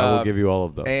 I will give you all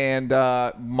of those. And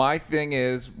my thing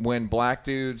is when black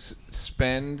dudes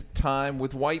spend time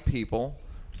with white people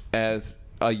as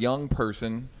a young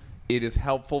person, it is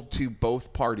helpful to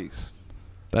both parties.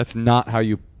 That's not how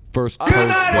you first posed the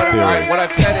theory. What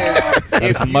I've said is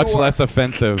it's much less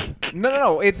offensive.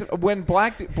 No. It's when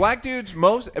black dudes,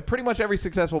 pretty much every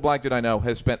successful black dude I know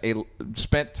has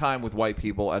spent time with white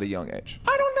people at a young age.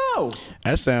 I don't know.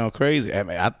 That sounds crazy. I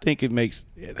mean, I think it makes.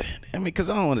 I mean, because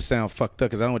I don't want to sound fucked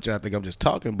up. Because I don't want y'all to think I'm just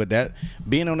talking. But that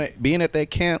being at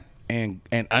that camp. And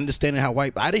understanding how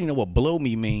white, I didn't know what blow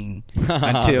me mean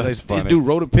until this dude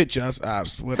wrote a picture. I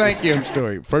swear, thank you. True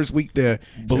story. First week there,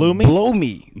 blow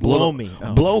me.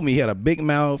 He had a big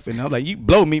mouth, and I was like, "You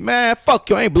blow me, man? Fuck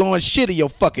you! I ain't blowing shit in your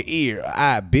fucking ear,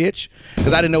 bitch."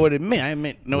 Because I didn't know what it meant. I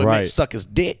didn't know it meant suck his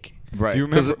dick. Right.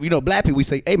 Because black people, we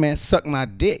say, "Hey man, suck my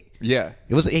dick." Yeah.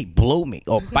 It was, "Hey, blow me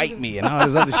or bite me," and all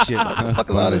this other shit. Like, what the fuck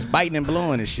is all this biting and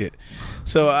blowing and shit?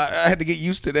 So I had to get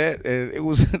used to that, and it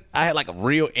was I had like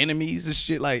real enemies and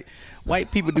shit. Like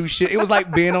white people do shit. It was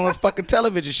like being on a fucking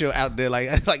television show out there. Like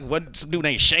some dude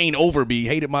named Shane Overby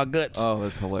hated my guts. Oh,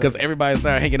 that's hilarious. Because everybody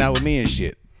started hanging out with me and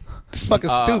shit. It's fucking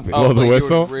stupid. Oh, the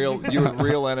whistle. You were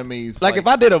real enemies. Like if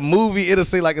I did a movie, it'll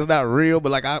seem like it's not real,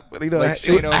 but like I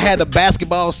had the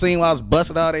basketball scene where I was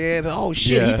busting all their ass. Oh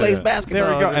shit, he plays basketball.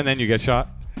 There we go. And then you get shot.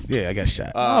 Yeah, I got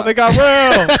shot. They got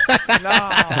Rel.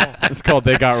 No, it's called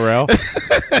They Got Rel.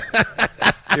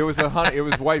 It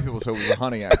was white people, so it was a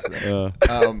hunting accident.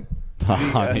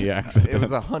 Hunting accident. It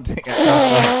was a hunting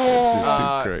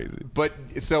accident. Crazy. But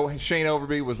so Shane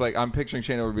Overby was like, I'm picturing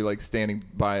Shane Overby like standing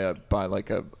by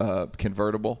a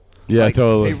convertible. Yeah, like,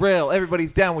 totally. Hey, Rel,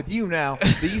 everybody's down with you now.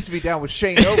 They used to be down with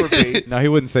Shane Overby. No, he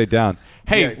wouldn't say down.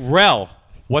 Hey, Rel.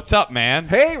 What's up, man?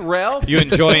 Hey, Rel. You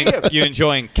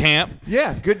enjoying camp?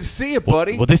 Yeah, good to see you,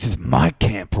 buddy. Well, this is my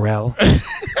camp, Rel.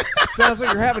 Sounds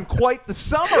like you're having quite the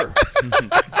summer.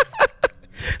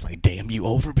 Like, damn you,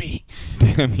 Overby.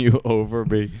 Damn you,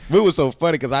 Overby. It was so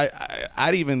funny because I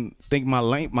didn't even think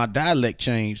my dialect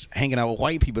changed hanging out with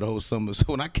white people the whole summer. So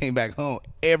when I came back home,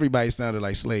 everybody sounded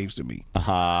like slaves to me.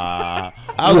 I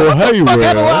was like, what the fuck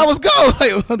happened where I was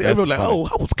going? Like, everyone was like, oh,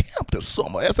 I was camp this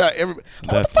summer. That's how everybody.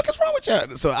 What the fuck is wrong with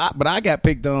y'all? So I got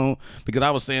picked on because I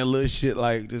was saying little shit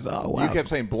like this. Oh, wow. You kept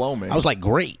saying blow me. I was like,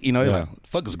 great. You know, like,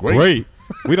 fuck is great. Great.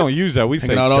 We don't use that. We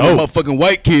say all that motherfucking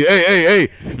white kid. Hey,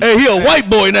 he a white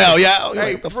boy now, yeah.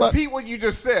 Hey, like, repeat what you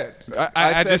just said.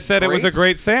 I just said great? It was a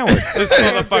great sandwich. This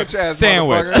motherfucker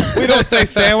sandwich. We don't say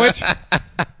sandwich.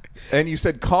 And you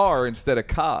said car instead of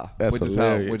ka, That's which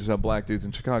is how black dudes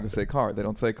in Chicago say car. They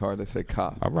don't say car, they say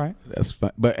ka. All right. That's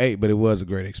fine. But it was a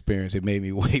great experience. It made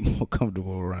me way more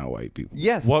comfortable around white people.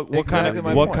 Yes. What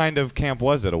kind of camp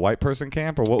was it? A white person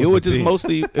camp or what? It was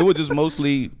just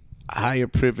mostly higher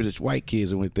privileged white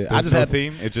kids that went there. I just had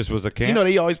theme. It just was a camp. You know,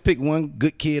 they always pick one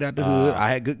good kid out the hood.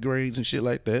 I had good grades and shit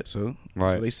like that, so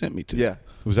that's what they sent me to. Yeah.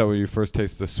 Was that where you first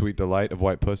tasted the sweet delight of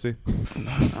white pussy?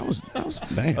 I was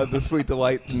damn. The sweet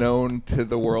delight known to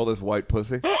the world as white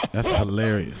pussy. That's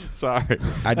hilarious. Sorry.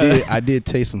 I did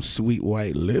taste some sweet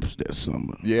white lips that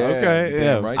summer. Yeah. Okay.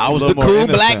 Yeah. Right. I was the cool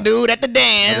black dude at the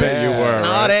dance. I bet you were, and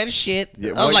all that shit.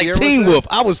 Yeah, I was like Teen Wolf.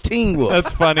 I was Teen Wolf.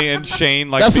 That's funny. And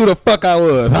Shane, like, that's who the fuck I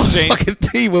was. I was Shane, fucking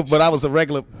Teen Wolf, but I was a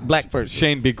regular black person.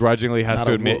 Shane begrudgingly has Not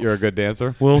to a admit wolf. you're a good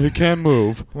dancer. Well, he can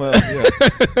move. Well,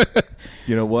 yeah.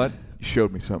 You know what? You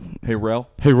showed me something. Hey, Rel.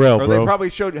 Hey, Rel, or bro. they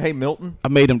probably showed you, hey, Milton. I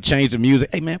made them change the music.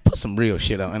 Hey, man, put some real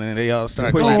shit on. And then they all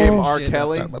started When you gave him R.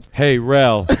 Kelly. Hey,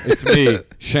 Rel, it's me,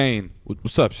 Shane.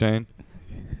 What's up, Shane?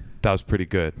 That was pretty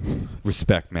good.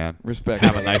 Respect, man. Respect.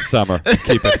 Have a nice summer.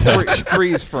 Keep in touch.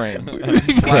 Freeze frame.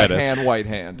 Black Credits. hand, white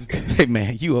hand. Hey,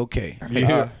 man, you okay?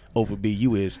 Yeah. Over B,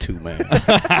 you is too, man.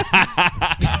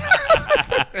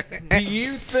 Do you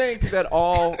you think that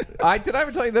all? Did I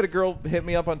ever tell you that a girl hit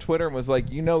me up on Twitter and was like,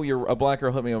 a black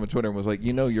girl hit me up on Twitter and was like,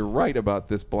 you're right about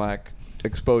this black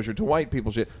exposure to white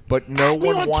people shit, but no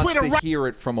one wants to hear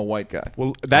it from a white guy.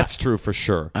 Well, that's true for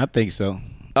sure. I think so.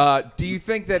 Do you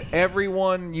think that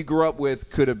everyone you grew up with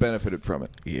could have benefited from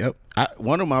it? Yep.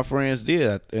 One of my friends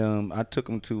did. I took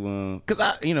him to because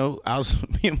I was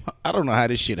I don't know how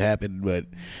this shit happened, but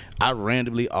I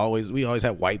randomly we always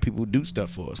have white people do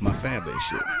stuff for us, my family and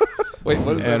shit. Wait,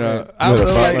 what is that? I was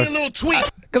like, a little tweet.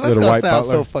 Because that's gonna sound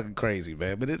so fucking crazy,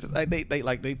 man. But it's like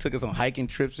they took us on hiking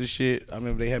trips and shit. I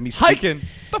remember they had me hiking.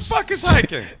 The fuck is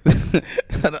hiking?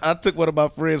 I took one of my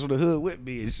friends from the hood with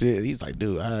me and shit. He's like,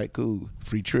 dude, all right, cool,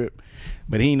 free trip.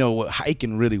 But he didn't know what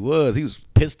hiking really was. He was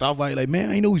pissed off. Like, man,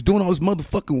 I didn't know he's doing all this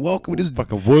motherfucking walking with this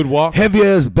fucking wood walk, heavy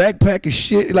ass backpack and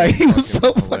shit. Like he was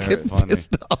so fucking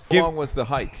pissed off. How long was the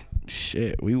hike?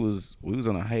 Shit, we was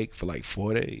on a hike for like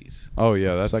 4 days. Oh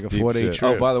yeah, that's like a 4-day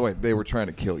trip. Oh, by the way, they were trying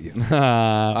to kill you.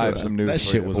 I have some news. That for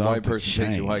shit you. was If a off white the person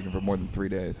takes you chain. hiking for more than 3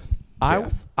 days.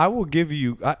 I will give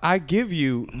you. I give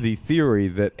you the theory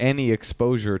that any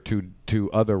exposure to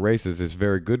other races is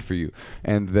very good for you,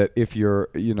 and that if you're,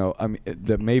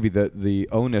 that maybe the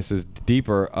onus is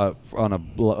deeper on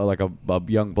a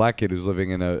young black kid who's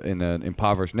living in an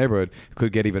impoverished neighborhood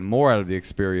could get even more out of the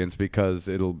experience because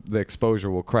the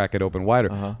exposure will crack it open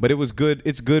wider. But it was good.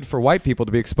 It's good for white people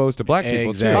to be exposed to black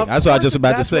people too. That's what I was just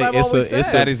about to say.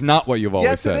 That is not what you've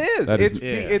always said. Yes, it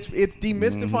is. It's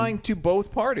demystifying to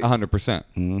both parties. 100%.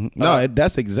 No,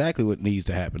 that's exactly what needs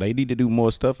to happen. They need to do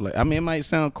more stuff like. I mean, it might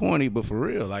sound corny, but for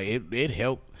real, like it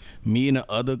helped me and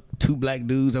the other 2 black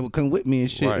dudes that would come with me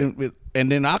and shit. Right.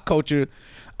 And then our culture,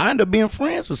 I ended up being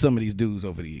friends with some of these dudes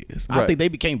over the years. Right. I think they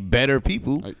became better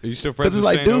people. Are you still friends? Because it's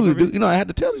like, dude, I had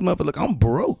to tell these motherfuckers, look, I'm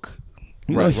broke.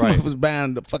 Right. Was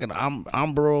buying the fucking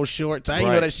Umbro shorts. I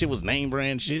didn't know that shit was name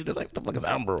brand shit. They're like, what the fuck is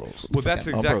Umbros? Well, that's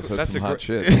exactly. That's a hot great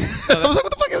shit. What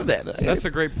the fuck is that? That's a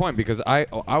great point because I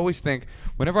always think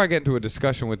whenever I get into a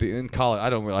discussion in college,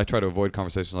 I try to avoid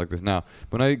conversations like this now.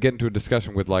 But when I get into a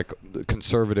discussion with like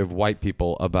conservative white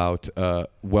people about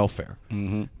welfare,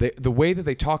 the way that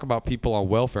they talk about people on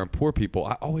welfare and poor people,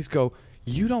 I always go,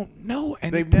 you don't know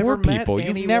any They've poor never met people. You've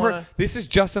anyone. never. This is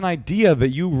just an idea that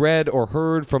you read or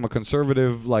heard from a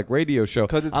conservative like radio show.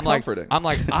 Because it's comforting.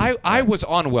 I was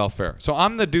on welfare, so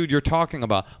I'm the dude you're talking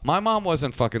about. My mom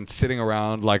wasn't fucking sitting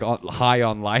around like high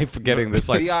on life, getting this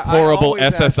like horrible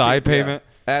SSI payment.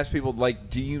 Ask people like,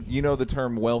 do you know the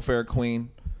term welfare queen?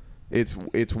 It's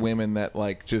women that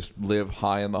like just live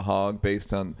high in the hog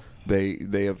based on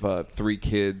they have 3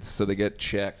 kids, so they get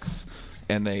checks.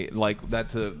 And they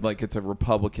it's a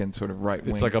Republican sort of right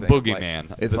wing. It's like a thing.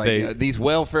 boogeyman. It's like these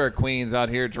welfare queens out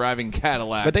here driving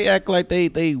Cadillacs. But they act like they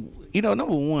number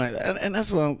one, and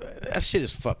that's what that shit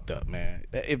is fucked up, man.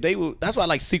 If they were, that's why I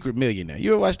like Secret Millionaire.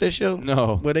 You ever watch that show?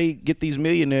 No. Where they get these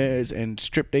millionaires and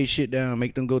strip their shit down,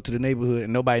 make them go to the neighborhood,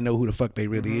 and nobody know who the fuck they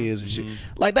really is and shit.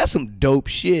 Like that's some dope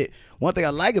shit. One thing I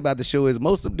like about the show is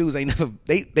most of the dudes ain't never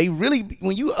they really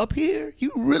when you up here,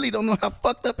 you really don't know how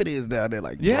fucked up it is down there.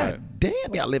 Like, God damn,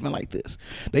 y'all living like this.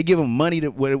 They give them money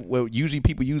that where usually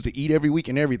people use to eat every week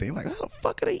and everything. Like, how the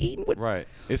fuck are they eating with? Right.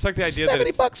 It's like the idea $70 that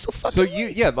a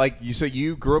fucking so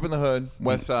you grew up in the hood,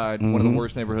 West Side, one of the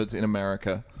worst neighborhoods in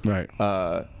America. Right.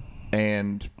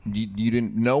 And you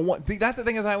didn't. No one. See, that's the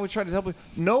thing is I always try to tell people.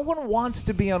 No one wants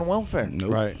to be on welfare. Nope.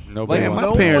 Right. Nobody Like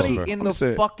wants nobody in the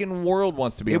Listen, fucking world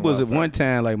wants to be. It on was at welfare. one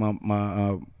time like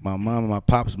my mom and my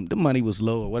pops, the money was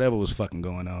low or whatever was fucking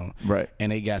going on. Right.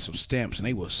 And they got some stamps and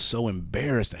they were so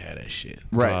embarrassed to have that shit.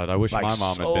 Right. God, I wish Like my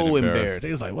mom had so been embarrassed.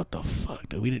 They was like, "What the fuck,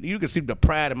 dude?" You could see the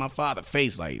pride in my father's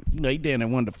face. Like, he damn near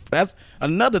wanted to. That's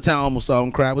another time I almost saw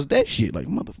him cry. Was that shit? Like,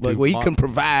 motherfucker, Dude, where he couldn't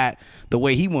provide the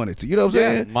way he wanted to. You know what I'm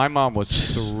saying? My mom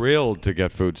was thrilled to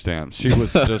get food stamps. She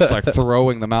was just like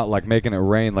throwing them out, like making it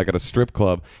rain, like at a strip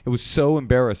club. It was so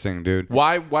embarrassing, dude.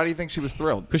 Why do you think she was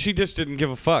thrilled? Because she just didn't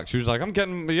give a fuck. She was like,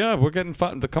 we're getting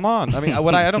fun. Come on. I mean,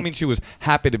 I don't mean she was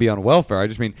happy to be on welfare. I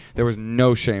just mean there was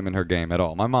no shame in her game at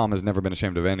all. My mom has never been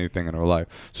ashamed of anything in her life.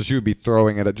 So she would be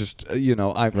throwing it at just,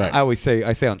 I always say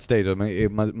on stage, I mean,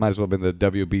 it might as well have been the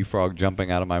WB frog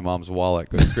jumping out of my mom's wallet,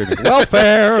 screaming,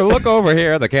 welfare, look over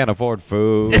here. They can't afford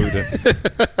food.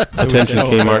 Attention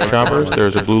Kmart shoppers,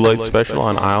 there's a blue light special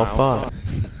on aisle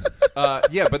 5.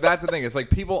 Yeah, but that's the thing. It's like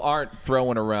people aren't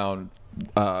throwing around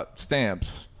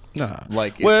stamps. Nah.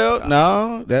 Like,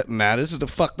 no. This is the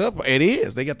fucked up. It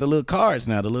is. They got the little cards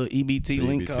now, the little EBT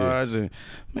link cards, and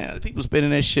man, people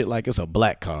spending that shit like it's a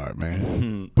black card,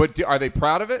 man. But are they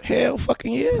proud of it? Hell,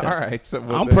 fucking yeah. All right, so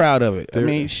I'm proud of it. I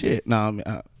mean, shit. No,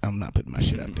 I I'm not putting my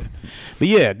shit out there. But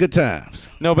yeah, good times.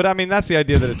 No, but I mean that's the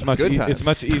idea that it's much Good times. it's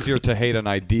much easier to hate an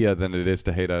idea than it is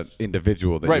to hate an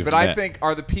individual. That Right, you've but I met. think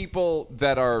are the people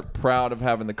that are proud of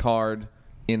having the card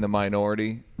in the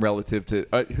minority relative to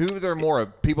who they're more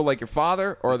of? People like your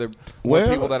father, or the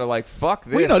people that are like, fuck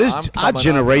this? Well, you know, this I'm our coming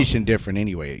generation different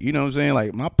anyway. You know what I'm saying?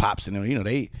 Like my pops and them, you know,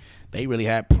 they really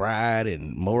had pride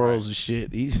and morals and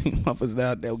shit. These motherfuckers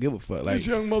out there don't give a fuck. Like these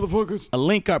young motherfuckers. a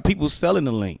link card, people selling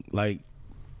the link. Like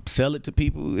sell it to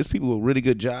people. It's people with really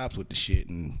good jobs with the shit,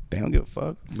 and they don't give a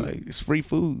fuck. It's like it's free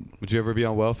food. Would you ever be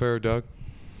on welfare, Doug?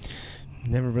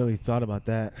 Never really thought about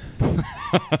that.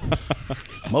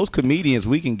 Most comedians,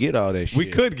 we can get all that shit. We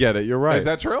could get it. You're right. Is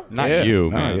that true? Not Yeah. you,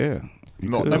 Nah, man. yeah. You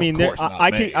No, could. I mean, Of course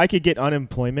not me. I could get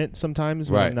unemployment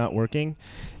sometimes when Right. I'm not working,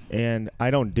 and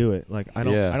I don't do it. Like I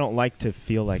don't like to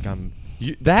feel like I'm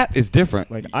that is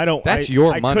different. like I don't. That's I,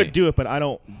 your I money. could do it, but I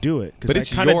don't do it But because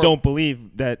it's I kind of your- don't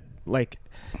believe that. Like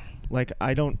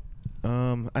I don't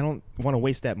want to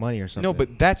waste that money or something. No,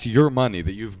 but that's your money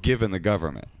that you've given the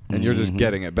government, and you're just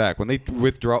getting it back. When they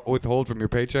withhold from your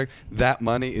paycheck, that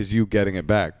money is you getting it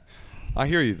back. I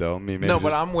hear you though. I mean, maybe No,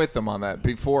 but I'm with them on that.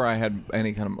 Before I had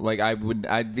any kind of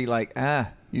I'd be like,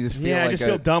 you just feel yeah, like I just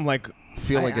feel dumb. Like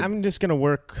I'm just gonna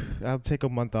work. I'll take a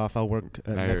month off. I'll work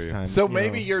hear next you. time. So you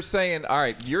maybe know. you're saying, all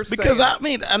right, Because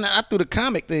I threw the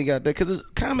comic thing out there because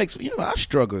comics, you know, our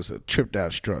struggle is a tripped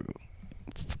out struggle.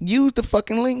 Use the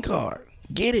fucking link card.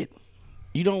 Get it.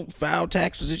 You don't file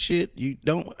taxes and shit. You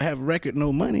don't have record,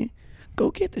 no money.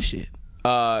 Go get the shit.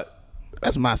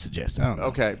 That's my suggestion. I don't know.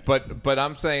 Okay, but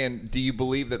I'm saying, do you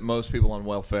believe that most people on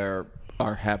welfare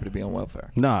are happy to be on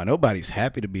welfare? Nah, nobody's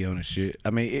happy to be on the shit. I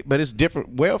mean, but it's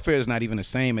different. Welfare is not even the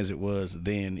same as it was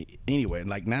then anyway.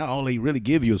 Like now, all they really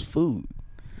give you is food.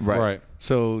 right.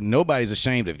 So nobody's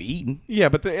ashamed of eating. Yeah,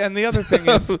 but the other thing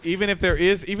is, even if there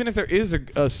is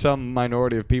some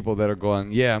minority of people that are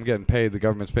going, yeah, I'm getting paid, the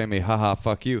government's paying me, haha,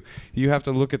 fuck you. You have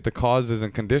to look at the causes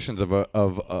and conditions of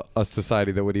a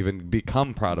society that would even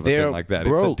become proud of a They're thing like that.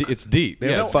 broke. It's deep.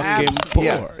 They're yeah, fucking poor.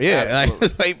 Yes, yeah, absolutely.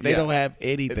 like, they Yeah. don't have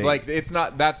anything. Like it's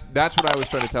not. That's what I was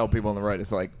trying to tell people on the right.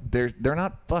 It's like they're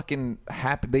not fucking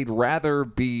happy. They'd rather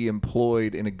be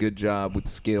employed in a good job with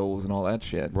skills and all that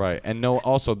shit. right. And no,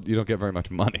 also you don't get very much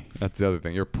money. That's the other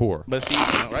thing. You're poor. But see,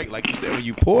 right, like you said, when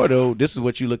you poor though, this is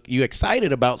what you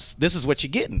excited about. This is what you're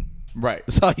getting. Right.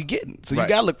 That's all you're getting. So Right. you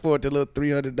gotta look forward to a little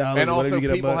 $300. And also, you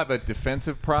get people have a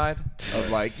defensive pride of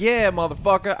like, yeah,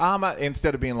 motherfucker,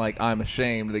 instead of being like, I'm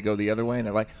ashamed, they go the other way and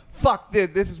they're like, fuck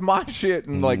this is my shit,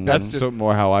 and like That's so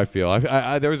more how I feel.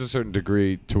 I there is a certain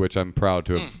degree to which I'm proud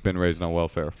to have been raised on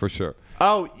welfare, for sure.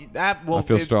 oh, that well, I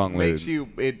feel strongly.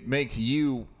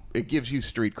 It gives you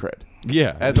street cred.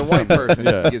 Yeah. As a white person,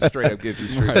 Yeah. it straight up gives you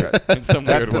street Right. cred. In some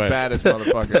That's weird the way. baddest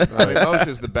motherfucker. I mean,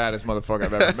 Moshe's the baddest motherfucker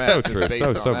I've ever met. So just true. based So-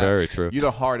 on so that. very true. You're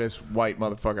the hardest white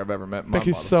motherfucker I've ever met. In Thank my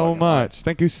you so motherfucking much. life.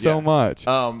 Thank you so Yeah. much.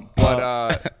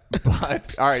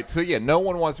 But all right. So yeah, no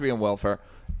one wants to be on welfare.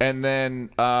 And then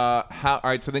how? All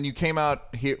right. So then you came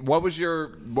out here. What was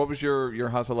your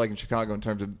hustle like in Chicago in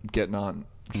terms of getting on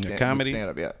comedy? stand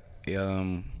up?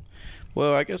 Yeah.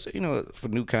 Well, I guess, you know, for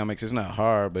new comics, it's not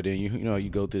hard, but then you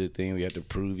go through the thing where you have to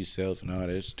prove yourself and all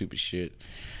that stupid shit.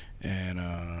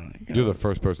 And You're the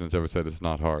first person that's ever said it's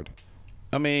not hard.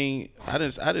 I mean, I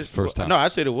just First time. No, I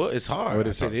said it was. It's hard. Oh, it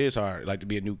is I said hard. it is hard. Like to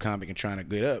be a new comic and trying to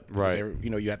get up. Right. You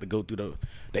know, you have to go through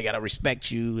they gotta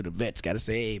respect you. The vets gotta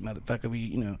say, hey,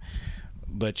 motherfucker,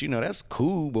 But that's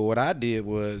cool. But what I did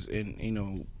was,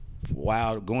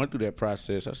 while going through that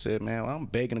process, I said, man, I'm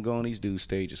begging to go on these dudes'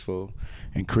 stages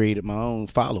and created my own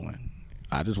following.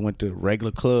 I just went to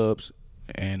regular clubs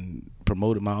and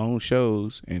promoted my own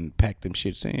shows and packed them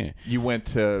shits in. You went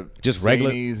to Just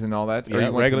regular Zanies and all that. Or Yeah,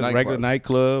 you went to regular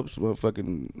nightclubs, well,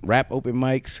 fucking rap open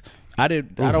mics. I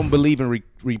don't believe in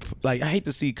I hate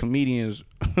to see comedians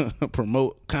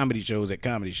promote comedy shows at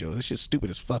comedy shows. It's just stupid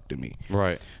as fuck to me.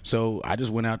 Right. So I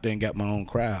just went out there and got my own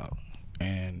crowd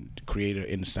and created an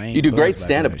insane. You do buzz great by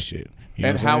stand-up. doing that shit. You know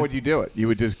And what I'm how saying? would you do it? You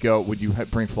would just go. Would you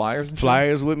bring flyers? And shit?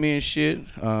 Flyers with me and shit,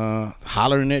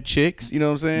 hollering at chicks. You know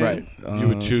what I'm saying? Right. You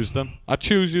would choose them. I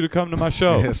choose you to come to my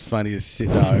show. That's funny as shit,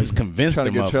 dog. It's convinced Trying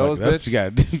the to get shows, motherfucker. That's what you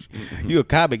got to do. You a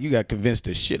comic, you got convinced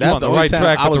as shit. That's on the the only right time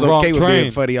track I but was the wrong okay with train.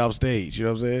 being funny off stage. You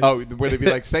know what I'm saying? Oh, where they'd be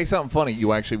like, say something funny.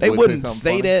 You actually They would wouldn't say something say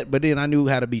funny? that, but then I knew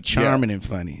how to be charming and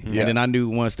funny. Yeah. And then I knew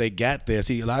once they got there.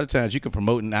 See, a lot of times you can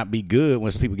promote and not be good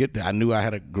once people get there. I knew I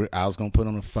was gonna put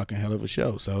on a fucking hell of a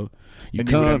show. So And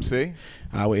you would MC?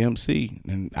 I would MC,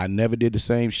 and I never did the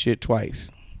same shit twice.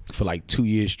 for like 2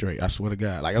 years straight. I swear to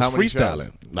God. Like I How was many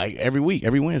freestyling shows? like every week,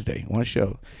 every Wednesday, one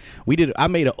show. I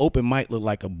made an open mic look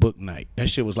like a book night. That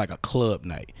shit was like a club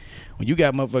night. When you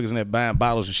got motherfuckers in there buying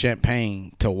bottles of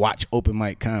champagne to watch open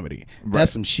mic comedy,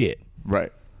 that's some shit.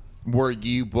 Right. Were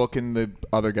you booking the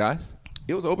other guys?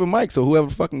 It was open mic, so whoever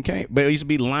fucking came. But it used to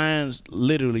be lines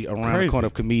literally around the corner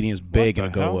of comedians begging to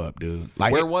go up, dude.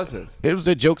 Like Where was this? It was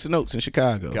at Jokes and Notes in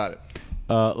Chicago. Got it.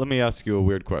 Let me ask you a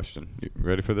weird question. You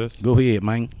ready for this? Go ahead,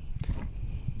 man.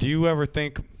 Do you ever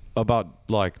think about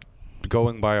like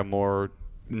going by a more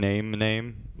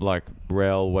name like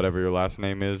Rel, whatever your last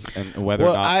name is, and whether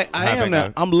or not I am now.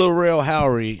 I'm Lil Rel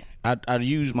Howry. I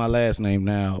use my last name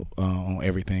now on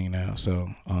everything now. So,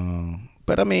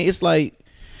 but I mean, it's like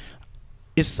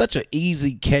it's such an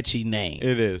easy, catchy name.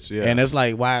 It is, yeah. And it's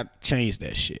like, why change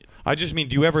that shit? I just mean,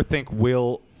 do you ever think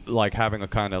will like having a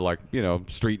kind of like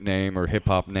street name or hip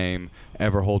hop name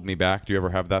ever hold me back? Do you ever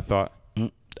have that thought?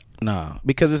 Nah,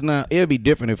 because it's not. It'd be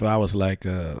different if I was like,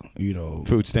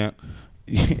 food stamp.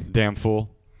 Damn fool.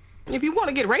 If you want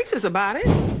to get racist about it.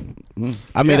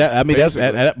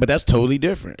 But that's totally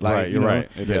different. Like, right, you're right.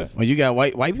 It is. When you got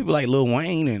white people like Lil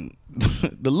Wayne and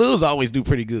the Lils always do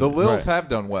pretty good. The Lils have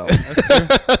done well.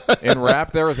 In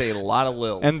rap, there is a lot of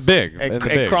Lils. And big.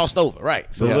 And crossed over, right.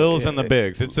 So the Lils and the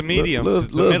bigs. It's the mediums. Lils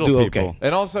it's the middle do people. okay.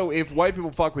 And also, if white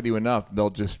people fuck with you enough, they'll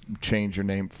just change your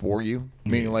name for you.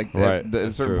 Meaning, like, at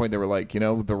a certain point, they were like,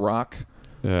 The Rock.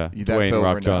 Yeah. That's Dwayne over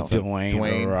Rock now. Johnson. Dwayne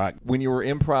The Rock. When you were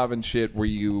improv and shit,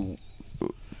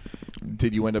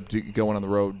 did you end up going on the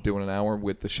road doing an hour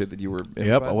with the shit that you were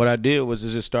improvising? Yep. What I did was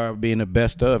just start being the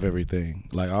best of everything.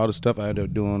 Like all the stuff I ended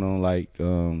up doing on like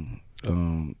the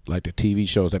TV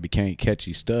shows that became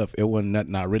catchy stuff. It wasn't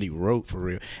nothing I really wrote for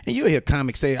real. And you hear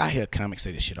comics say, I hear comics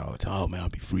say this shit all the time. Oh man, I'll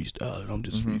be freestyling. I'm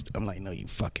just freestyling. I'm like, no, you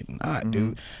fucking not,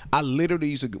 dude. I literally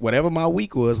used to, whatever my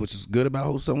week was, which is good about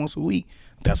hosting once a week,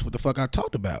 that's what the fuck I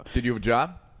talked about. Did you have a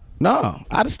job? No,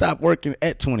 I just stopped working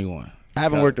at 21. I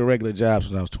haven't worked a regular job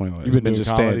since I was 21. You've been doing just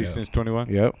comedy stand-up since 21?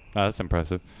 Yep. Oh, that's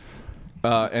impressive.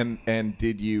 And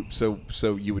did you so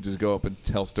you would just go up and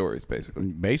tell stories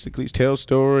basically tell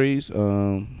stories,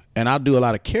 and I'll do a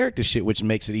lot of character shit, which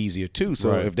makes it easier too.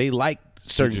 So if they like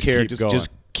certain characters, just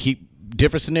keep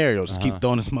different scenarios, just keep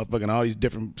throwing this motherfucking all these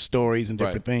different stories and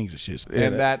different things and shit.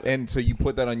 And so you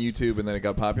put that on YouTube and then it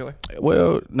got popular?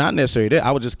 Well, not necessarily that.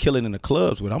 I was just killing in the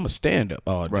clubs with. I'm a stand up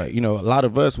all day. Right. A lot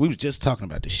of us, we was just talking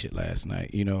about this shit last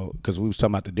night, because we was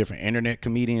talking about the different internet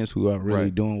comedians who are really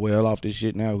doing well off this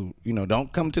shit now, who,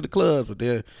 don't come to the clubs, but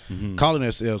they're calling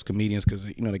themselves comedians because,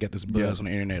 they got this buzz on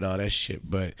the internet, all that shit.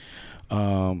 But,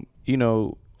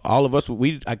 all of us,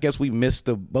 I guess we missed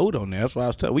the boat on that. That's why I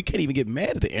was telling. We can't even get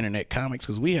mad at the internet comics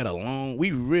because we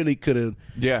really could have.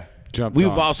 Yeah. We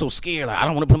were all so scared. Like, I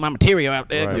don't want to put my material out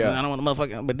there because I don't want to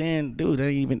motherfucker. But then, dude,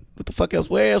 what the fuck else?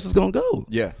 Where else is gonna go?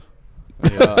 Yeah.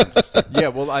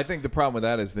 Well, I think the problem with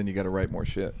that is then you got to write more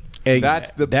shit.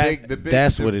 That's the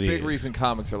big reason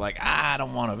comics are like, I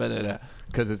don't want to,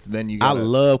 because it's then you. I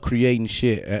love creating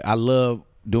shit. I love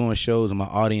doing shows and my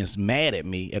audience mad at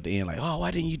me at the end, like, oh, why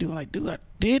didn't you do it? Like, dude, I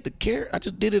did the character. I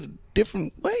just did it a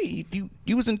different way.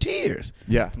 You was in tears.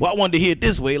 Yeah. Well, I wanted to hear it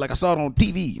this way, like I saw it on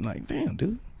TV. Like, damn,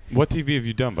 dude. What TV have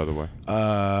you done, by the way?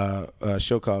 A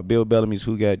show called Bill Bellamy's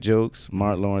Who Got Jokes,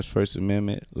 Mark Lawrence First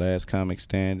Amendment, Last Comic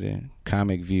Standing,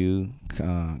 Comic View,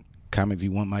 Comic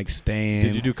View One Mic Stand.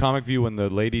 Did you do Comic View when the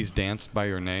ladies danced by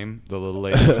your name? The little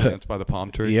ladies danced by the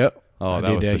palm tree? Yep. Oh, I that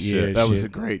did was that the shit. That was a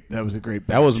great. That was a great.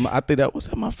 That was I think that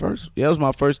was my first. Yeah, that was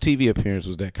my first TV appearance.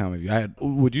 Was that Comic View?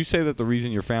 Would you say that the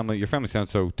reason your family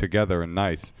sounds so together and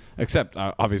nice, except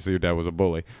obviously your dad was a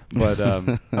bully, but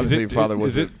obviously your father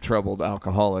was a troubled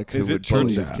alcoholic who would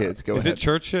bully his kids. Is it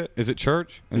church shit? Is it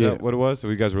church? Is that what it was?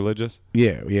 Were you guys religious?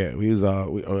 Yeah. We was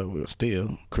all we were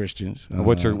still Christians.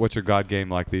 What's your God game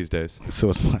like these days?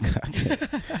 So it's my God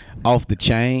game. Off the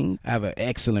chain. I have an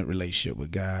excellent relationship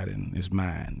with God, and it's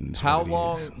mine. It's How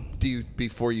long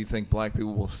before you think black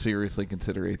people will seriously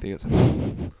consider atheism?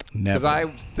 Never. Because I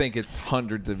think it's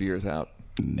hundreds of years out.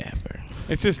 Never.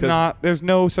 It's just not. There's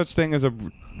no such thing as a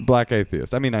black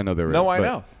atheist. I mean, I know there is. No, I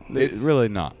know. It's really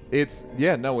not. It's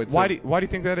It's why do you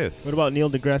think that is? What about Neil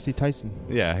deGrasse Tyson?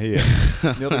 Yeah, he is.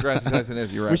 Neil deGrasse Tyson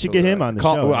is. You're right. We should get him on the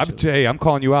show. I'm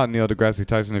calling you out, Neil deGrasse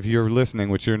Tyson. If you're listening,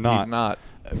 which you're not. He's not.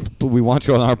 But we want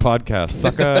you on our podcast,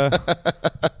 sucker.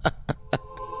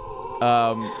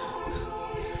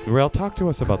 Rel, talk to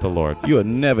us about the Lord. You will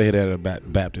never hit at a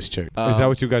Baptist church. Is that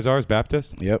what you guys are? Is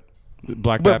Baptist? Yep.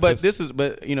 Black But Baptist.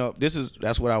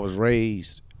 that's what I was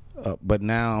raised. But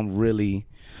now I'm really,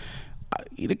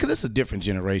 because it's a different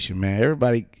generation, man.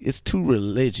 Everybody, it's too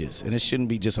religious, and it shouldn't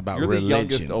be just about You're religion. the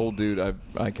youngest old dude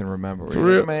I can remember. For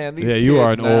real? Man, these Yeah, you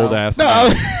are kids an now- old ass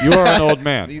man. You are an old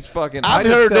man. These fucking. I've I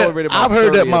just heard that. celebrated my I've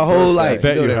heard that my 30th whole birthday. life.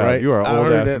 Bet You know you that, have. right? You are an I old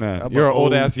heard ass that. man. I'm You're an an old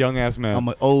old- ass, young ass man. I'm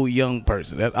an old young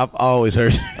person. I've always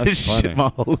heard that That's shit funny. my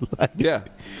whole life. Yeah.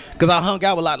 Because I hung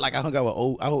out with a lot. Like I hung out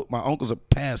with my uncle's a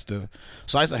pastor,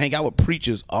 so I used to hang out with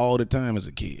preachers all the time as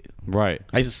a kid. Right.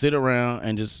 I used to sit around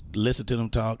and just listen to them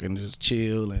talk and just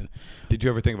chill. And Did you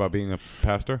ever think about being a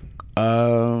pastor?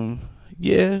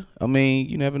 yeah, I mean,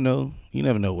 you never know. You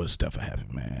never know what stuff will happen,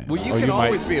 man. Well, you Or can you might-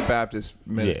 always be a Baptist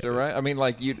minister, Yeah. right? I mean,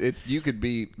 like you could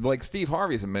be like Steve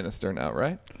Harvey's a minister now,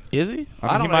 right? Is he?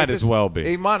 I mean, he know, might just- as well be.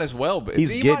 He might as well be.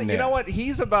 He's He getting might- You there. know what?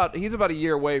 He's about a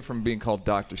year away from being called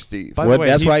Dr. Steve. By the Well, way,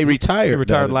 that's why he retired. He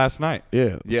retired though. last night.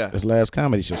 Yeah, Yeah. His last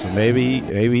comedy show. So maybe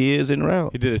he is in route.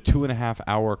 He did a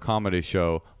 2.5-hour comedy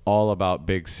show all about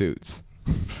big suits.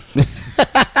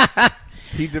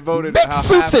 He devoted Big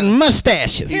suits and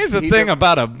mustaches. Here's the he thing de-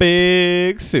 about a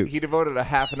big suit. He devoted a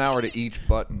half an hour to each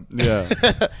button. Yeah.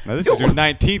 Now this is your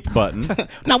 19th button.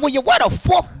 Now, when you wear the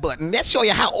fourth button, that show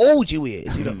you how old you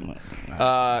is. You know,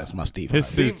 that's my Steve. His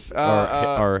Harvey. suits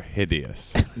are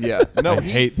hideous. Yeah. No, I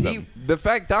hate them. The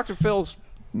fact Dr. Phil's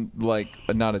like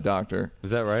not a doctor.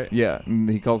 Is that right? Yeah,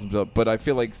 he calls himself. But I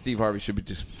feel like Steve Harvey should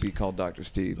just be called Dr.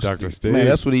 Steve. Dr. Steve. Man,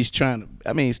 that's what he's trying to.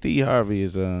 I mean, Steve Harvey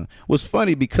is. What's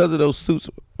funny because of those suits.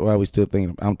 Why we still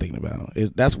thinking? I'm thinking about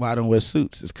them. That's why I don't wear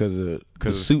suits. It's because of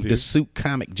the suit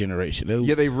comic generation.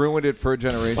 Yeah, they ruined it for a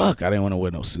generation. Fuck, I didn't want to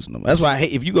wear no suits no more. That's why I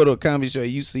hate. If you go to a comedy show,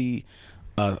 you see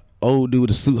a old dude with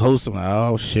a suit host. I'm like,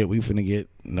 oh shit, we finna get.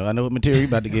 No, I know what material you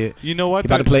about to get. You know what? You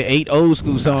about to play 8 old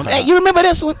school songs. Hey, you remember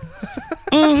this one?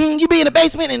 You be in the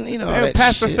basement and all that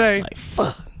Pastor shit. say. Like,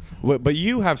 fuck. But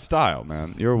you have style,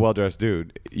 man. You're a well-dressed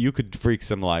dude. You could freak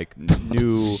some like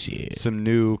new, some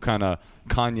new kind of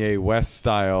Kanye West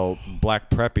style black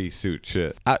preppy suit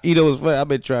shit. You know what's funny? I've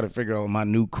been trying to figure out what my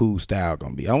new cool style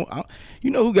gonna be.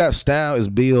 You know who got style is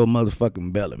Bill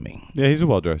motherfucking Bellamy. Yeah, he's a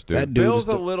well-dressed dude. That dude Bill's is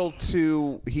the- a little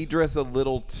too. He dressed a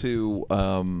little too.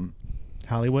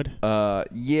 Hollywood.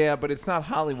 Yeah, but it's not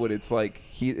Hollywood. It's like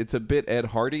it's a bit Ed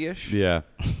Hardy-ish. Yeah.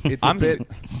 It's a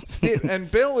bit. And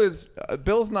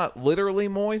Bill's not literally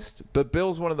moist, but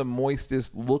Bill's one of the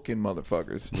moistest looking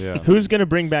motherfuckers. Yeah. Who's gonna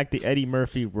bring back the Eddie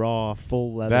Murphy raw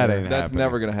full leather? That ain't That's happening.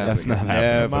 never gonna happen. That's not again.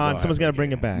 happening. Come on, someone's gonna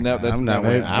bring it back. No, that's I'm not never.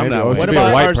 wearing- I'm not Maybe wearing- it What should be a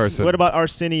about white person. What about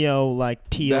Arsenio like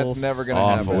teal? That's never gonna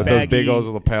Awful. happen. With those big baggy- old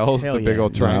lapels, Hell the big yeah.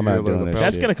 old No, I'm not triangular doing that lapels.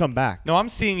 That's shit. gonna come back. No, I'm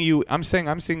seeing you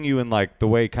in like the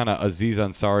way kind of Aziz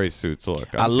Ansari's suits look.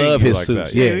 I I'm love seeing you his like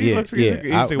suits. that. Yeah, he yeah, looks, yeah.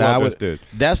 He's a well-dressed dude.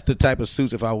 That's the type of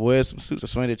suits. If I wear some suits,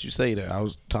 it's funny that you say that. I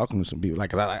was talking to some people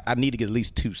like I need to get at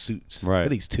least 2 suits, Right? At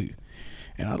least 2,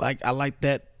 and I like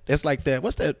that. It's like that.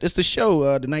 What's that? It's the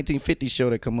show, the 1950s show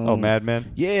that come on. Oh, Mad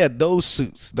Men? Yeah, those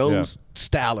suits, those Yeah.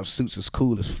 style of suits is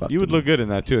cool as fuck. You would to me. look good in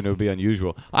that too, and it would be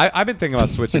unusual. I've been thinking about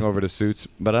switching over to suits,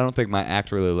 but I don't think my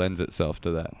act really lends itself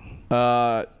to that.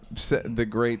 The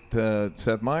great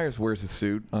Seth Meyers wears a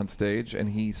suit on stage, and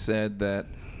he said that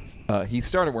he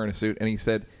started wearing a suit, and he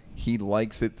said he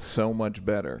likes it so much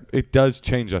better. It does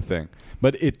change a thing,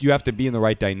 but you have to be in the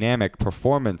right dynamic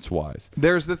performance-wise.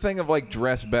 There's the thing of like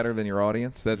dress better than your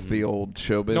audience. That's the old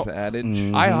showbiz No, adage.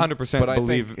 I 100% But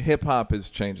believe. I think hip hop has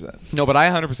changed that. No, but I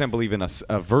 100% believe in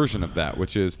a version of that,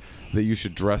 which is that you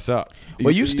should dress up.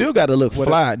 Well, you still got to look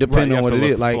fly, depending on what it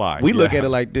is. Like fly, we look yeah. at it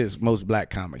like this. Most black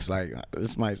comics, like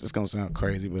it's gonna sound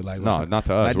crazy, but like No, not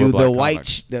to us. I We're do black the white,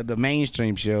 comics. the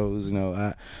mainstream shows. You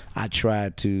know, I try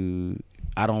to.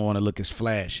 I don't want to look as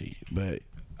flashy, but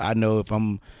I know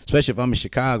especially if I'm in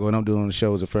Chicago and I'm doing the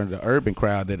shows in front of the urban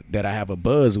crowd that I have a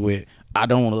buzz with, I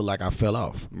don't want to look like I fell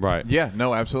off. Right. Yeah,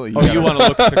 no, absolutely. Oh, you want to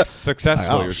look successful?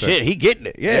 Like, oh you're shit, saying. he getting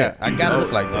it. Yeah, I gotta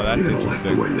look like Oh, that. that's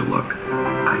interesting. Way you look,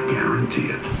 I guarantee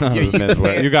it. The men's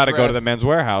wear- can't you got to go to dress- the men's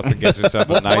warehouse and get yourself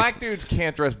a Well, nice. black dudes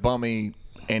can't dress bummy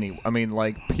I mean,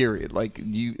 like, period. Like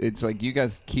it's like you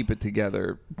guys keep it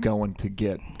together going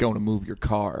to move your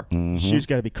car. Shoes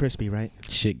got to be crispy, right?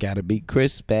 Shit gotta be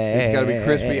crispy. It's got to be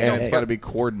crispy and it's got to be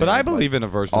coordinated. But I believe like, in a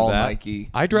version all of that. Nike.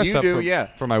 I dress You up do,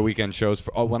 yeah. for my weekend shows.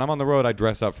 When I'm on the road, I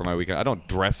dress up for my weekend. I don't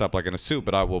dress up like in a suit,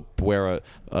 but I will wear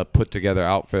a put together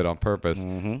outfit on purpose.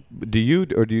 Do you,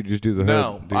 or do you just do the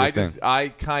No, hood? Do your thing? I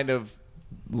kind of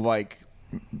like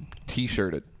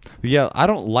t-shirted. Yeah, I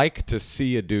don't like to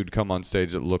see a dude come on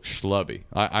stage that looks schlubby.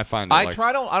 I find it I like,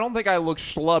 don't think I look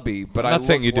schlubby, but I'm not I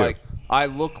saying look you do. like I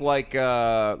look like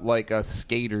a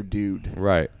skater dude.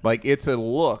 Right. Like it's a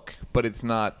look, but it's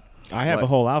not. I have like- a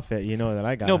whole outfit. You know that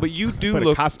I got. No, but you do put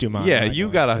look a costume on. Yeah, when I you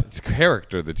go got on a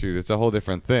character that you. It's a whole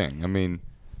different thing. I mean,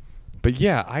 but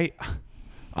yeah,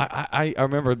 I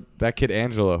remember that kid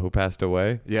Angelo who passed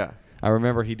away. Yeah. I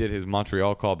remember he did his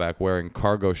Montreal callback wearing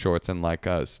cargo shorts and like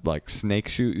snake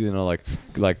shoes,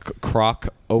 like Croc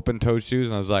open-toed shoes,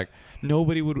 and I was like,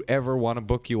 nobody would ever want to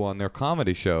book you on their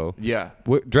comedy show. Yeah.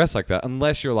 Dressed like that,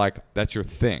 unless you're like, that's your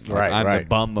thing. Like, I'm the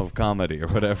bum of comedy or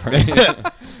whatever.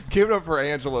 Give it up for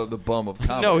Angelo, the bum of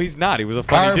comedy. No, he's not. He was a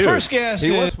funny dude. First guest.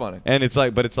 He was funny. And it's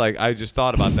like, I just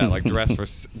thought about that. Like, dress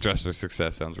for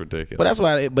success sounds ridiculous. But that's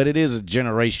why. But it is a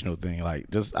generational thing. Like,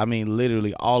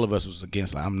 literally, all of us was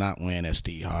against. Like, I'm not wearing that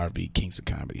Steve Harvey Kings of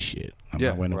Comedy shit. I'm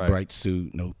not wearing a bright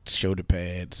suit, no shoulder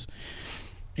pads.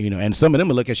 And some of them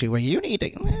will look at you. Well, you need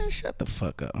to shut the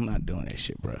fuck up. I'm not doing that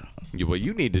shit, bro. What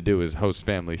you need to do is host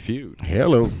Family Feud.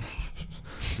 Hello.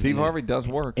 Steve Harvey does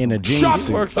work. In a jeans Shot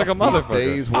suit. works like a motherfucker.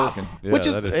 Stays working. Yeah, Which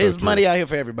is so money out here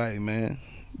for everybody, man.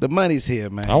 The money's here,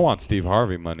 man. I want Steve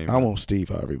Harvey money. I want Steve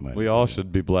Harvey money. We all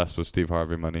should be blessed with Steve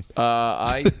Harvey money.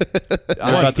 I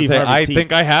want Steve Harvey I teeth.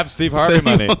 think I have Steve Harvey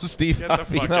money. Steve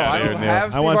Harvey. No, I don't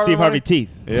have. I want Steve Harvey teeth.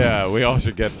 Yeah, we all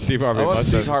should get Steve Harvey. I want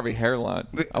mustache. Steve Harvey hairline.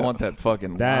 I want that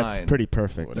fucking That's line. pretty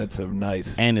perfect. That's a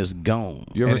nice. And it's gone.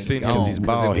 You ever and seen gone him? he's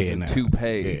bald head now.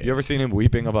 Toupee. You ever seen him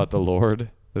weeping about the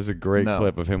Lord? There's a great No.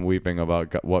 clip of him weeping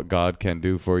about what God can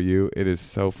do for you. It is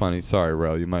so funny. Sorry,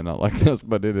 Rel, you might not like this,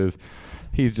 but it is.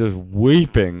 He's just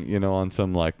weeping, on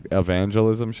some like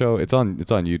evangelism show. It's on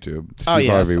YouTube. Steve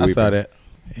Harvey I weeping. saw that.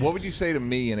 What would you say to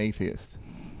me, an atheist?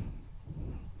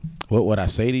 What would I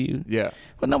say to you? Yeah.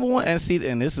 Well, number one, that's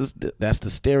the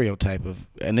stereotype of,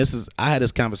 I had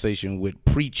this conversation with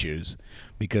preachers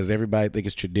because everybody think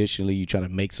it's traditionally you try to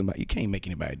make somebody, you can't make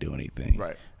anybody do anything.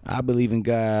 Right. I believe in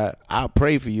God. I'll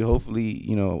pray for you. Hopefully,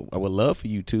 I would love for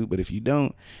you to, but if you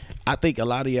don't, I think a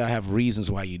lot of y'all have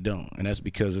reasons why you don't, and that's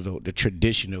because of the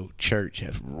traditional church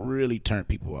has really turned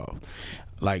people off.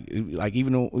 Like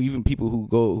even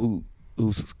people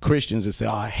who's Christians and say,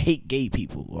 "Oh, I hate gay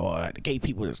people," or "Gay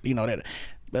people," that.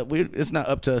 But it's not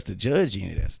up to us to judge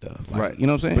any of that stuff. Like, right. You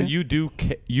know what I'm saying?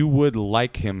 But you would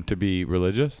like him to be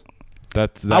religious? I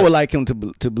would like him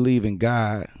to believe in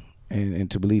God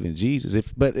and to believe in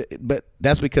Jesus. But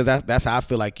that's because that's how I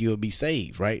feel like you'll be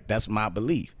saved, right? That's my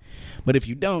belief. But if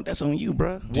you don't, that's on you,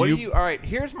 bro. All right,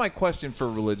 here's my question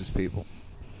for religious people.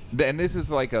 And this is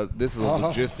a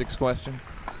logistics question.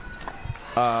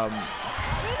 All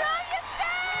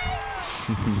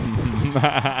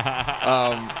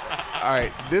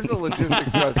right, this is a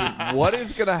logistics question. What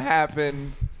is going to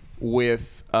happen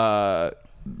with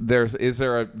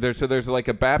there's like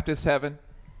a Baptist heaven?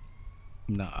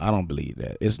 No, I don't believe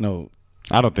that.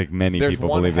 I don't think many There's people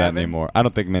one believe that heaven? anymore. I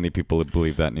don't think many people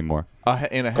believe that anymore.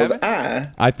 In a heaven?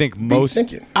 I think most.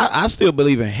 I still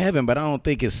believe in heaven, but I don't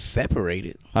think it's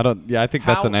separated. I think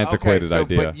that's an antiquated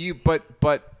idea.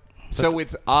 So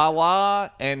it's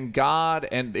Allah and God,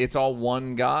 and it's all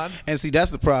one God. And see,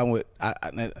 that's the problem with a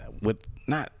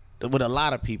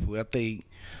lot of people. I think,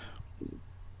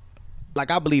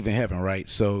 like, I believe in heaven, right?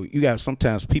 So you got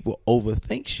sometimes people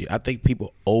overthink shit. I think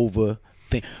people overthink.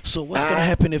 So what's gonna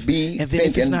happen if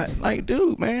it's not like,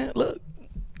 dude, man, look,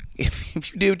 if you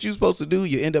did what you're supposed to do,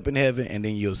 you end up in heaven, and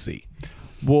then you'll see.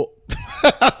 Well,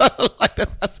 like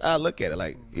that's how I look at it.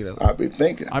 Like, I'll be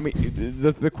thinking. I mean,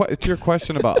 it's your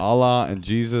question about Allah and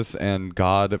Jesus and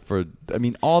God. I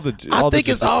think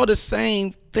it's all the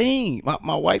same thing.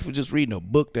 My wife was just reading a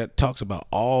book that talks about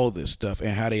all this stuff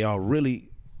and how they all really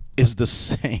is the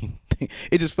same thing.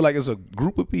 It just feel like it's a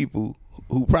group of people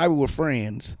who probably were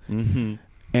friends. Mm-hmm.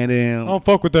 And then I don't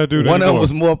fuck with that dude one anymore. of them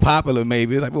was more popular,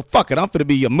 maybe. It's like, well, fuck it, I'm finna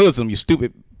be a Muslim, you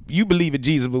stupid. You believe in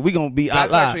Jesus, but we gonna be That's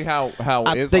Allah. actually how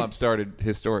Islam started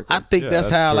historically. I think that's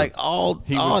how, true. like, all was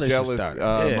this jealous.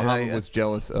 started. Muhammad was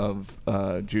jealous of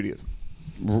Judaism.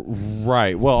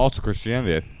 Right. Well, also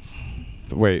Christianity.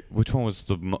 Wait, which one was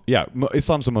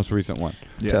Islam's the most recent one.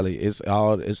 Yeah. Tell you,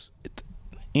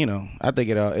 I think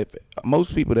it all. If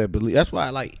most people that believe, that's why I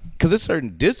like, because there's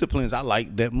certain disciplines I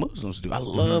like that Muslims do. I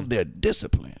love their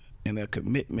discipline and their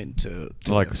commitment to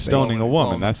like their stoning faith. a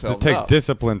woman. It takes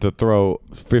discipline to throw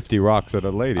 50 rocks at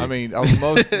a lady. I mean,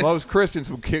 most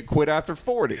Christians would quit after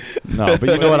 40. No, but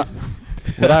you know what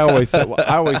I always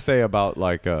say about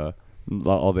like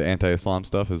all the anti-Islam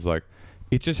stuff is like,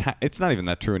 it's not even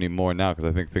that true anymore now, because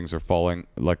I think things are falling.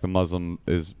 Like the Muslim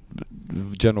is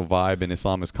general vibe and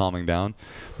Islam is calming down,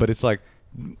 but it's like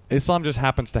Islam just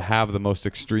happens to have the most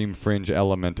extreme fringe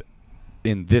element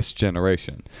in this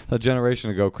generation. A generation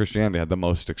ago, Christianity had the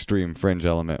most extreme fringe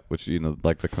element, which,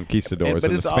 like the conquistadors but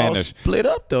and it's the all Spanish. split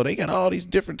up, though. They got all these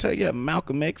different yeah,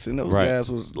 Malcolm X and those Right. guys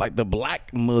was like the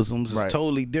black Muslims is Right.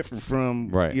 totally different from,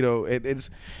 Right. it's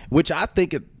which I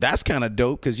think that's kind of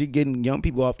dope because you're getting young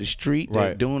people off the street that are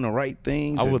Right. doing the right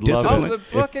things. I and would love discipline. Oh, the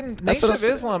fucking That's Nation what of I'm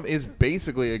saying. Islam is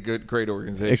basically a great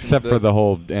organization. Except for the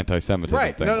whole anti-Semitism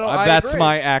Right. thing. No, I That's agree.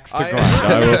 my axe to grind.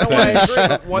 I I will no, say. I agree.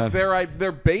 But what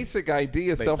their basic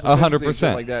idea, self-sufficiency, and shit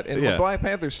 100%. like that. And Yeah. the Black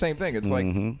Panthers, same thing. It's like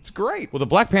it's great. Well, the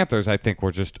Black Panthers, I think,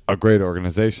 were just a great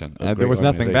organization. And there great was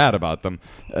nothing organization. bad about them.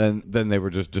 And then they were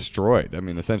just destroyed. I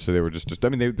mean, essentially, they were just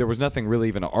there was nothing really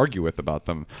even to argue with about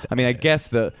them. I mean, I guess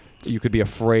you could be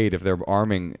afraid if they're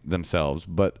arming themselves,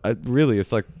 but really,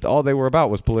 it's like all they were about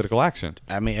was political action.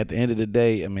 I mean, at the end of the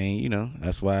day, I mean,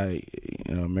 that's why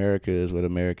America is what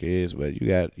America is. But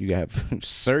you have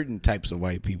certain types of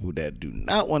white people that do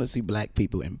not want to see black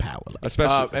people in power.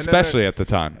 Especially at the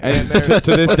time, And to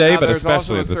this day, now but there's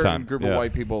especially also at the a certain time. group Yeah. of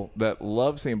white people that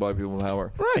love seeing black people in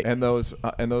power, Right. And those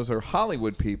are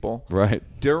Hollywood people, Right.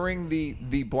 During the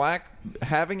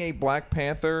having a Black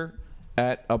Panther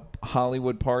at a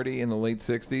Hollywood party in the late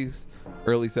 '60s,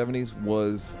 early '70s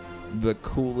was the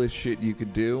coolest shit you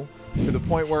could do. To the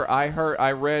point where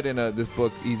I read in this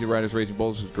book, Easy Riders Raging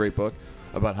Bulls, which is a great book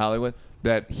about Hollywood,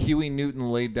 that Huey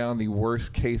Newton laid down the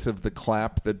worst case of the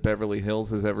clap that Beverly Hills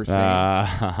has ever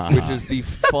seen, which is the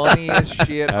funniest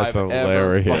shit That's I've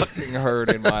hilarious. ever fucking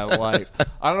heard in my life.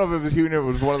 I don't know if it was Huey Newton,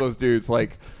 it was one of those dudes,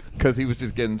 because he was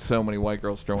just getting so many white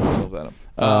girls throwing themselves at him.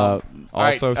 Also, all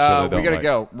right, shit I don't we gotta like.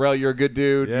 go. Rel, you're a good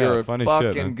dude. Yeah, you're a funny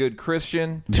fucking shit, man. good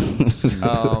Christian.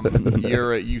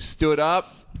 You stood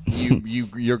up.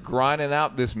 You're grinding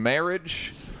out this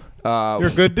marriage. You're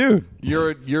a good dude.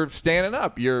 You're standing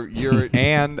up. You're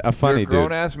And a funny you're a grown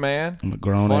dude. ass man. I'm a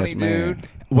grown funny ass man. dude.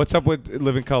 What's up with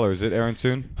Living Color? Is it airing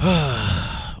soon?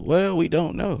 Well, we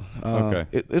don't know. Okay.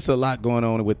 It's a lot going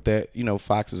on with that.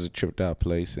 Fox is a tripped out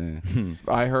place, and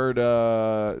I heard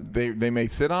they may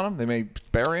sit on him. They may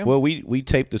bury him. well, we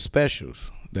taped the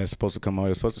specials that's supposed to come on.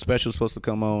 The special's supposed to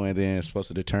come on, and then it's supposed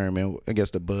to determine, I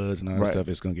guess, the buzz and all that Right. stuff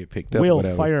is going to get picked up. Will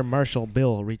whatever. Fire Marshal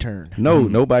Bill return? No,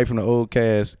 nobody from the old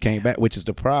cast came back, which is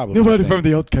the problem. I Nobody think. from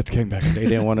the old cats came back. They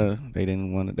didn't want to.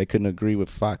 They couldn't agree with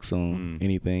Fox on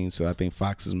anything. So I think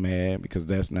Fox is mad because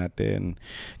that's not there. And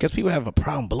I guess people have a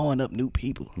problem blowing up new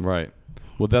people. Right.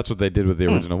 Well, that's what they did with the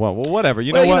original one. Well, whatever.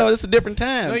 You Well, know what? it's a different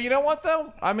time. No, you know what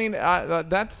though? I mean,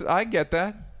 I get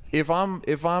that. If I'm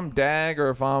Dag or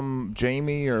if I'm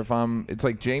Jamie or it's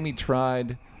like Jamie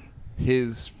tried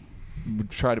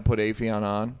to put Afion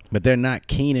on. But they're not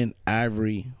Keenan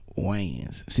Ivory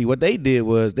Wayans. See, what they did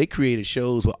was they created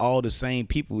shows with all the same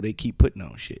people they keep putting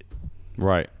on shit.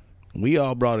 Right. We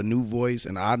all brought a new voice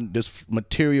and this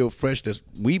material fresh that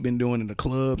we've been doing in the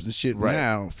clubs and shit Right.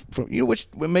 now. From which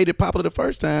made it popular the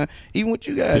first time, even with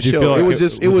you guys' Did you show. feel like It was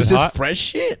was it just hot? fresh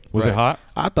shit. Was it hot?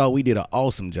 I thought we did an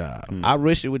awesome job. I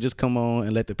wish it would just come on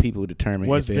and let the people determine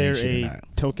Was if they there ain't shit or a not.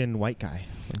 token white guy?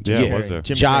 Yeah, was there?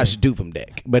 Jim Josh Carrey.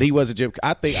 Dufemdeck, but he wasn't Jim.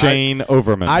 I think Shane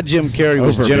Overman. Jim Carrey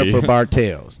was Overby. Jennifer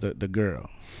Bartels, the girl.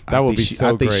 That would be so I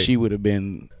think great. she would have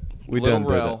been. We Lil done did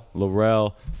it. Rel. Lil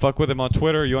Rel. Fuck with him on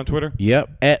Twitter. Are you on Twitter? Yep,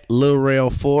 at Lil Rel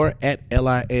 4 at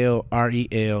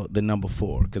LILREL the number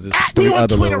 4 because it's three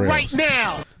other Lil Rels.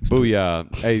 now.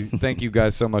 Booyah. Hey, thank you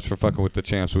guys so much for fucking with the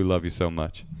champs. We love you so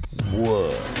much.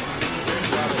 What?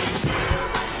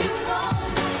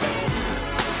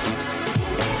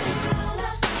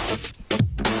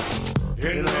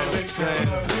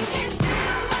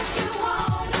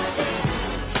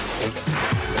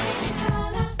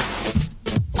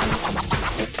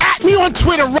 Me on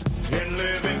Twitter. You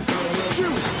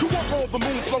walk on the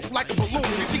moon, float like a balloon.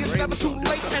 You see, it's never too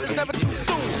late and it's never too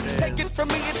soon. Take it from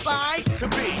me, it's I to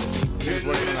be.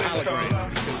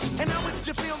 And how would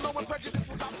you feel knowing prejudice?